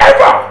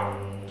 Ever!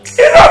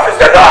 Enough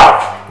is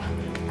enough!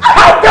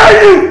 How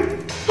dare you!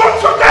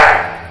 Don't you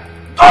dare!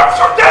 Don't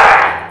you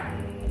dare!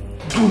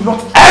 Do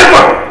not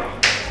ever!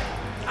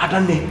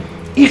 Adanne,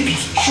 if you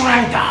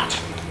try that,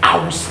 I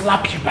will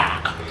slap you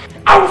back.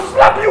 I will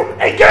slap you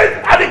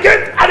again and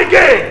again and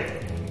again!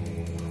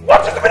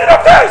 What is the meaning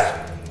of this?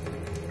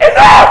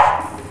 Enough!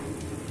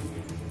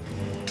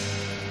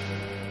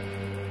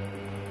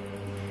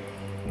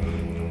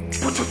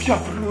 Both of you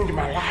have ruined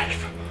my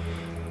life.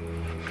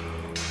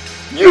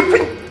 You've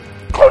been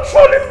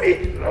controlling me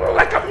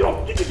like I'm your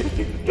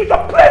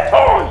play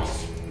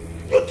toys.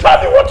 You tell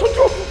me what to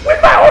do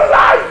with my whole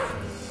life.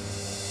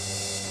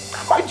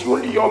 Am I the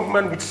only young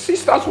man with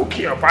sisters who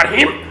care about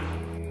him?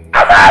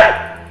 Am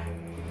I?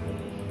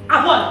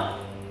 Avoy,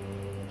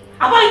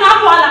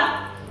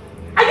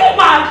 are you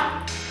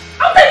mad?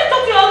 How dare you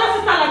talk to your older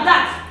sister like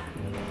that?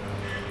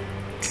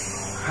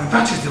 And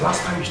that is the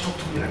last time you talk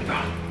to me like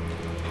that.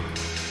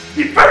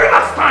 The very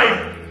last time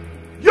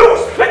you will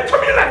speak to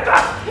me like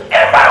that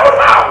in my own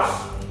house.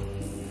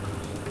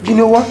 You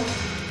know what?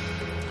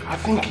 I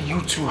think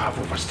you two have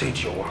overstayed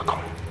your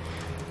welcome.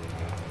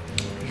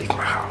 Leave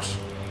my house.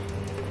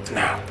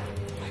 Now.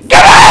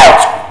 Get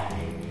out!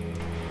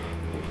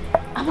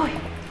 Avoy,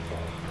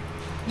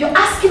 you're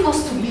asking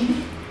us to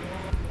leave?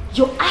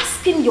 You're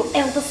asking your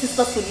elder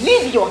sister to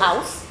leave your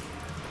house?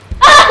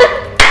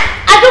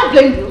 I don't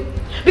blame you,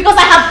 because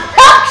I have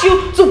helped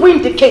you to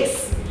win the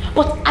case.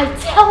 But I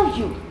tell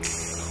you,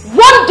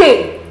 one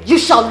day you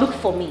shall look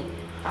for me.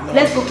 No,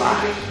 let's go.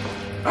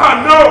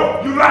 Ah,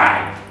 no, you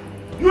lie.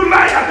 You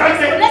lie,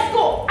 Adanne. Let's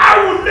go. I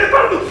will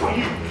never look for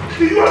you.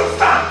 Do you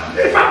understand?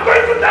 If I'm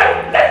going to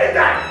die, let me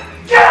die.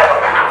 Get out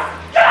of my house.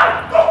 Get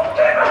out. Go.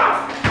 Get out of my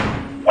house.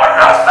 What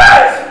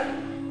nonsense?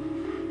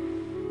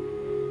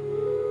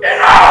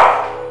 Enough.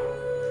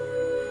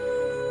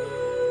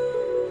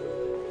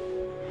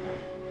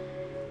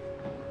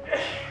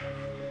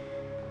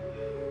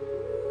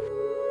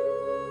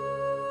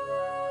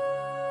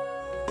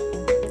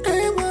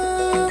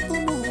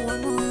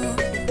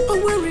 Oh,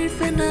 we're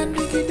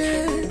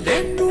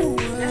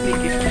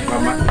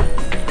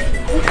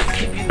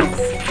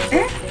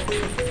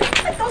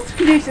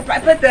finish,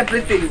 prepare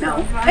everything now.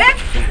 Eh?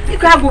 You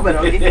can't move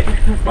already.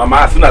 Mama,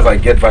 as soon as I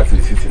get back to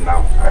the city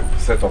now,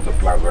 I've set up the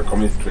plans. We're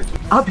coming straight.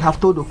 I hope you have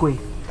told Okoye.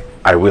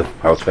 I will.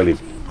 I'll tell him.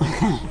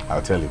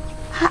 I'll tell him.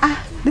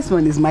 This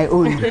one is my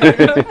own.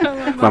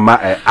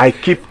 Mama, I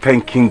keep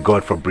thanking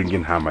God for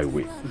bringing her my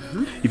way.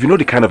 If you know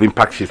the kind of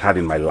impact she's had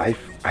in my life,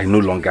 I no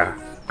longer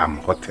am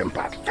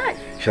hot-tempered.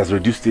 She has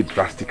reduced it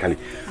drastically.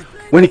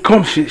 When it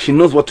comes, she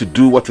knows what to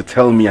do, what to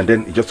tell me, and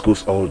then it just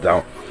goes all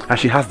down. And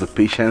she has the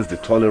patience, the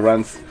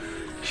tolerance.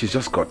 She's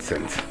just God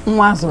sent.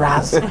 I'll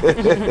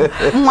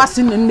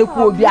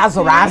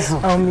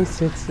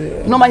miss it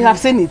too. No, you have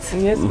seen it.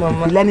 Yes,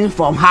 Mama. Learning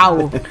from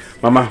how.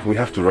 Mama, we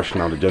have to rush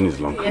now. The journey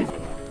is long. Yes.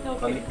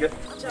 Yes.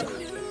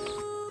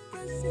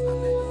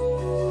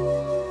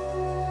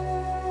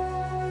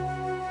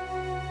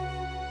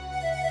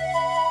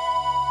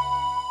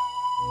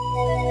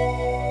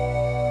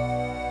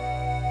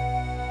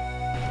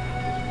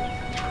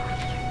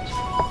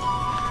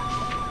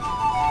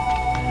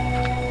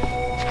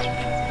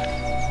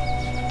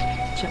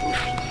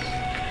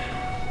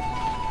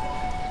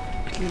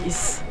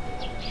 Please.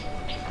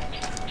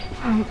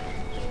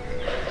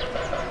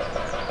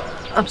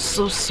 I'm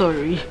so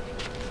sorry.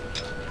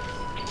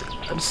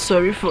 I'm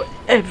sorry for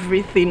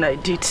everything I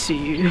did to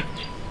you.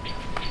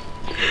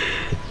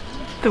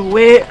 The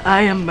way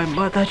I and my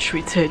mother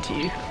treated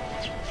you.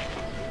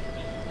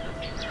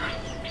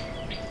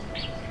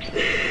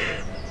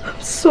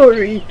 I'm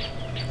sorry.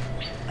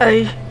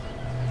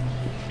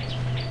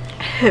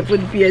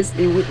 Heaven bears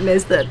a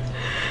witness that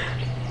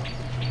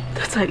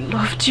I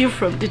loved you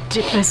from the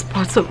deepest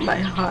part of my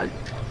heart.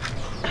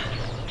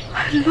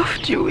 I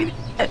loved you with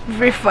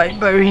every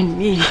fiber in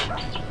me.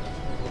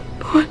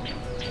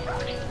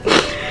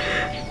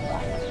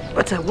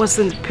 But I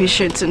wasn't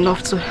patient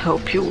enough to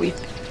help you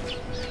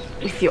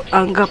with your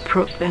anger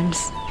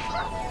problems.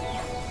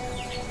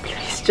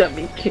 Please,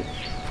 Jamike.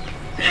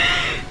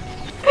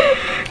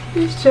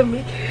 Please,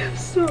 Jamike, I'm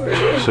sorry.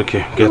 It's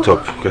okay. Get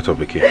up,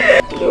 Ike.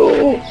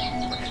 No.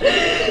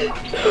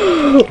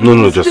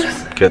 No,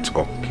 just get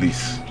up,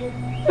 please.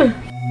 I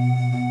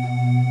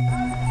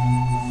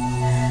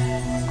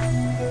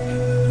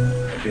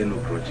bear no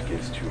grudge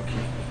against you,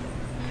 okay?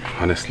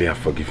 Honestly, I've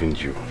forgiven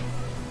you.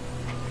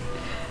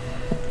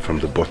 From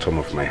the bottom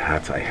of my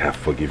heart, I have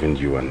forgiven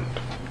you and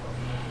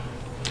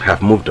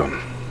have moved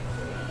on.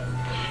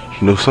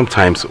 You know,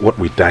 sometimes what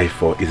we die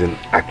for isn't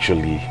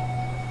actually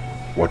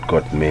what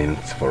God meant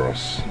for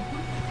us.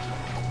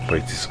 But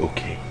it is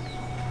okay.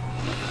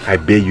 I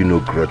bear you no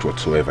grudge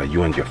whatsoever,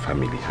 you and your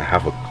family. I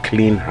have a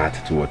clean heart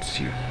towards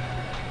you.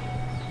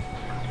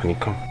 When you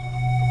come.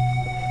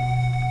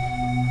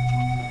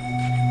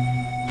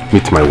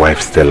 Meet my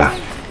wife, Stella.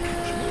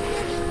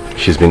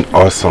 She's been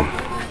awesome.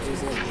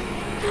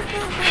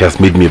 She has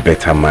made me a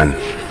better man.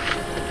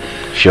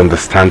 She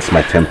understands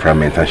my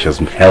temperament and she has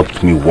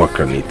helped me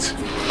work on it.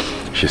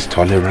 She's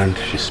tolerant,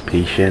 she's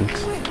patient,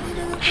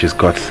 she's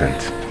God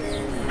sent.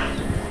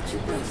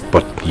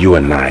 But you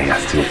and I are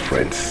still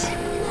friends.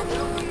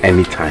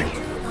 Anytime.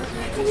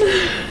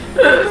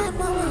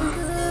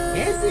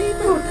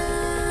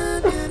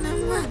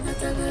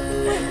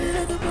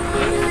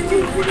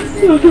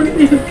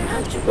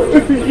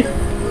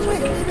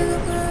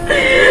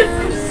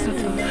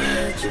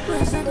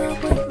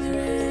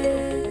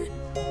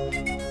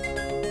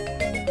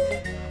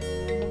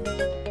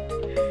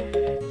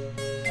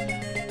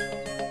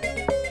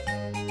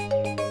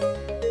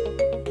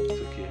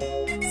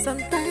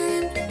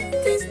 Sometimes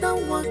things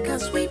don't work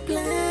as we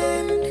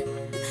planned.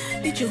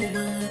 You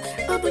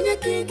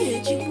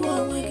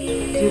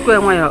go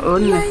on your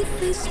own.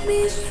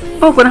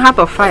 Oh, gonna have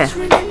a fire.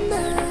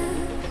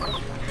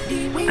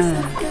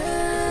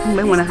 I'm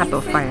gonna have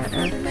a fire.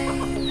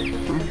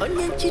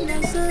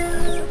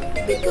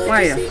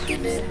 Why?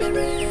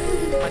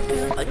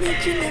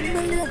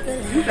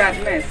 You got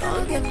mess.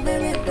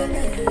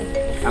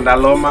 And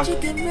Aloma.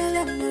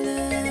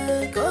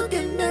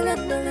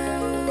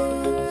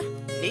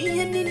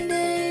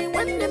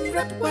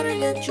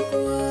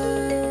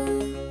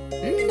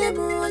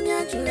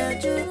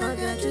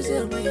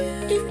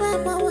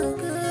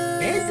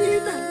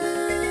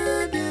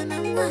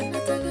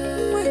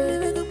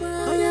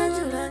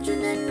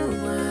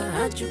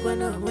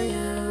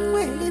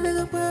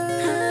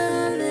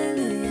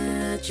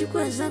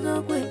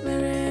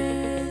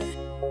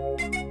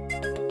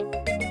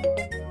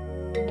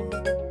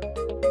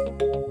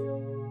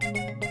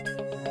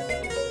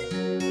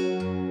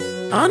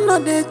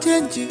 Another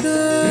change,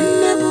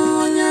 never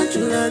on your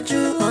chulachu,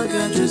 or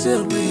got to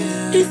sell me.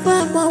 If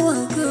I'm a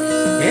worker,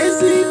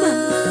 yes,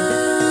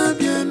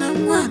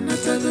 I'm one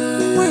at a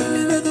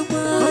little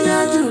while. Oh,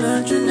 yeah,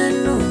 chulachu, then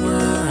no,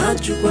 I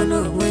you one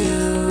away.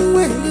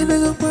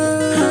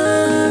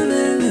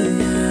 Hallelujah,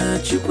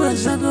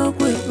 Chukwasago,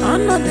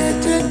 another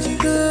change,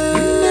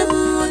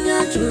 never on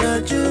your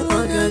chulachu,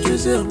 or got to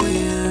sell me.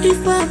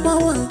 If I'm a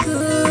worker,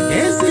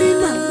 yes,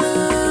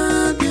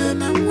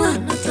 I'm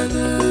one at a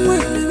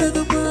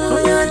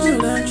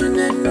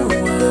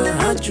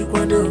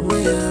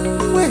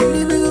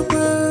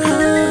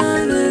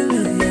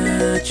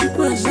Hallelujah,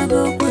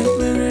 Chukwasago.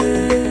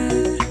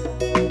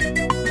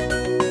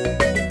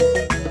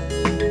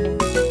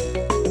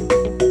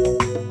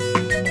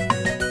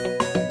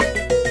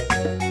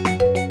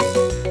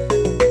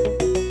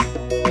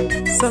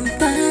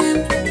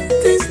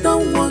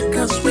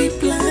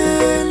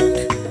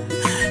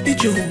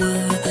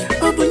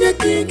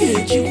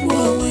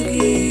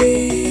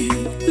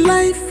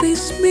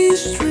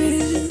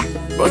 ministry.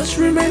 But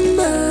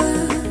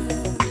remember,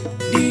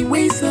 the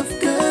ways of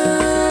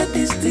God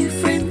is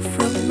different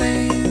from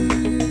men.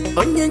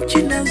 Onye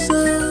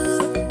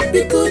chinazo,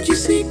 because you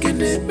see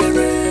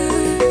kenebere.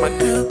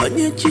 Maka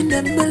onye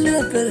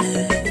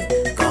chinemele,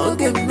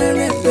 koge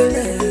mele.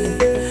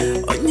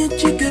 Onye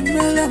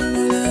chigemele,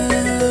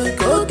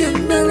 koge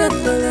mele.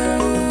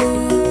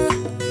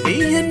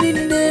 Iye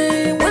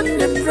nine, one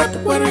them rat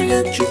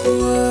warrior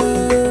chukwa.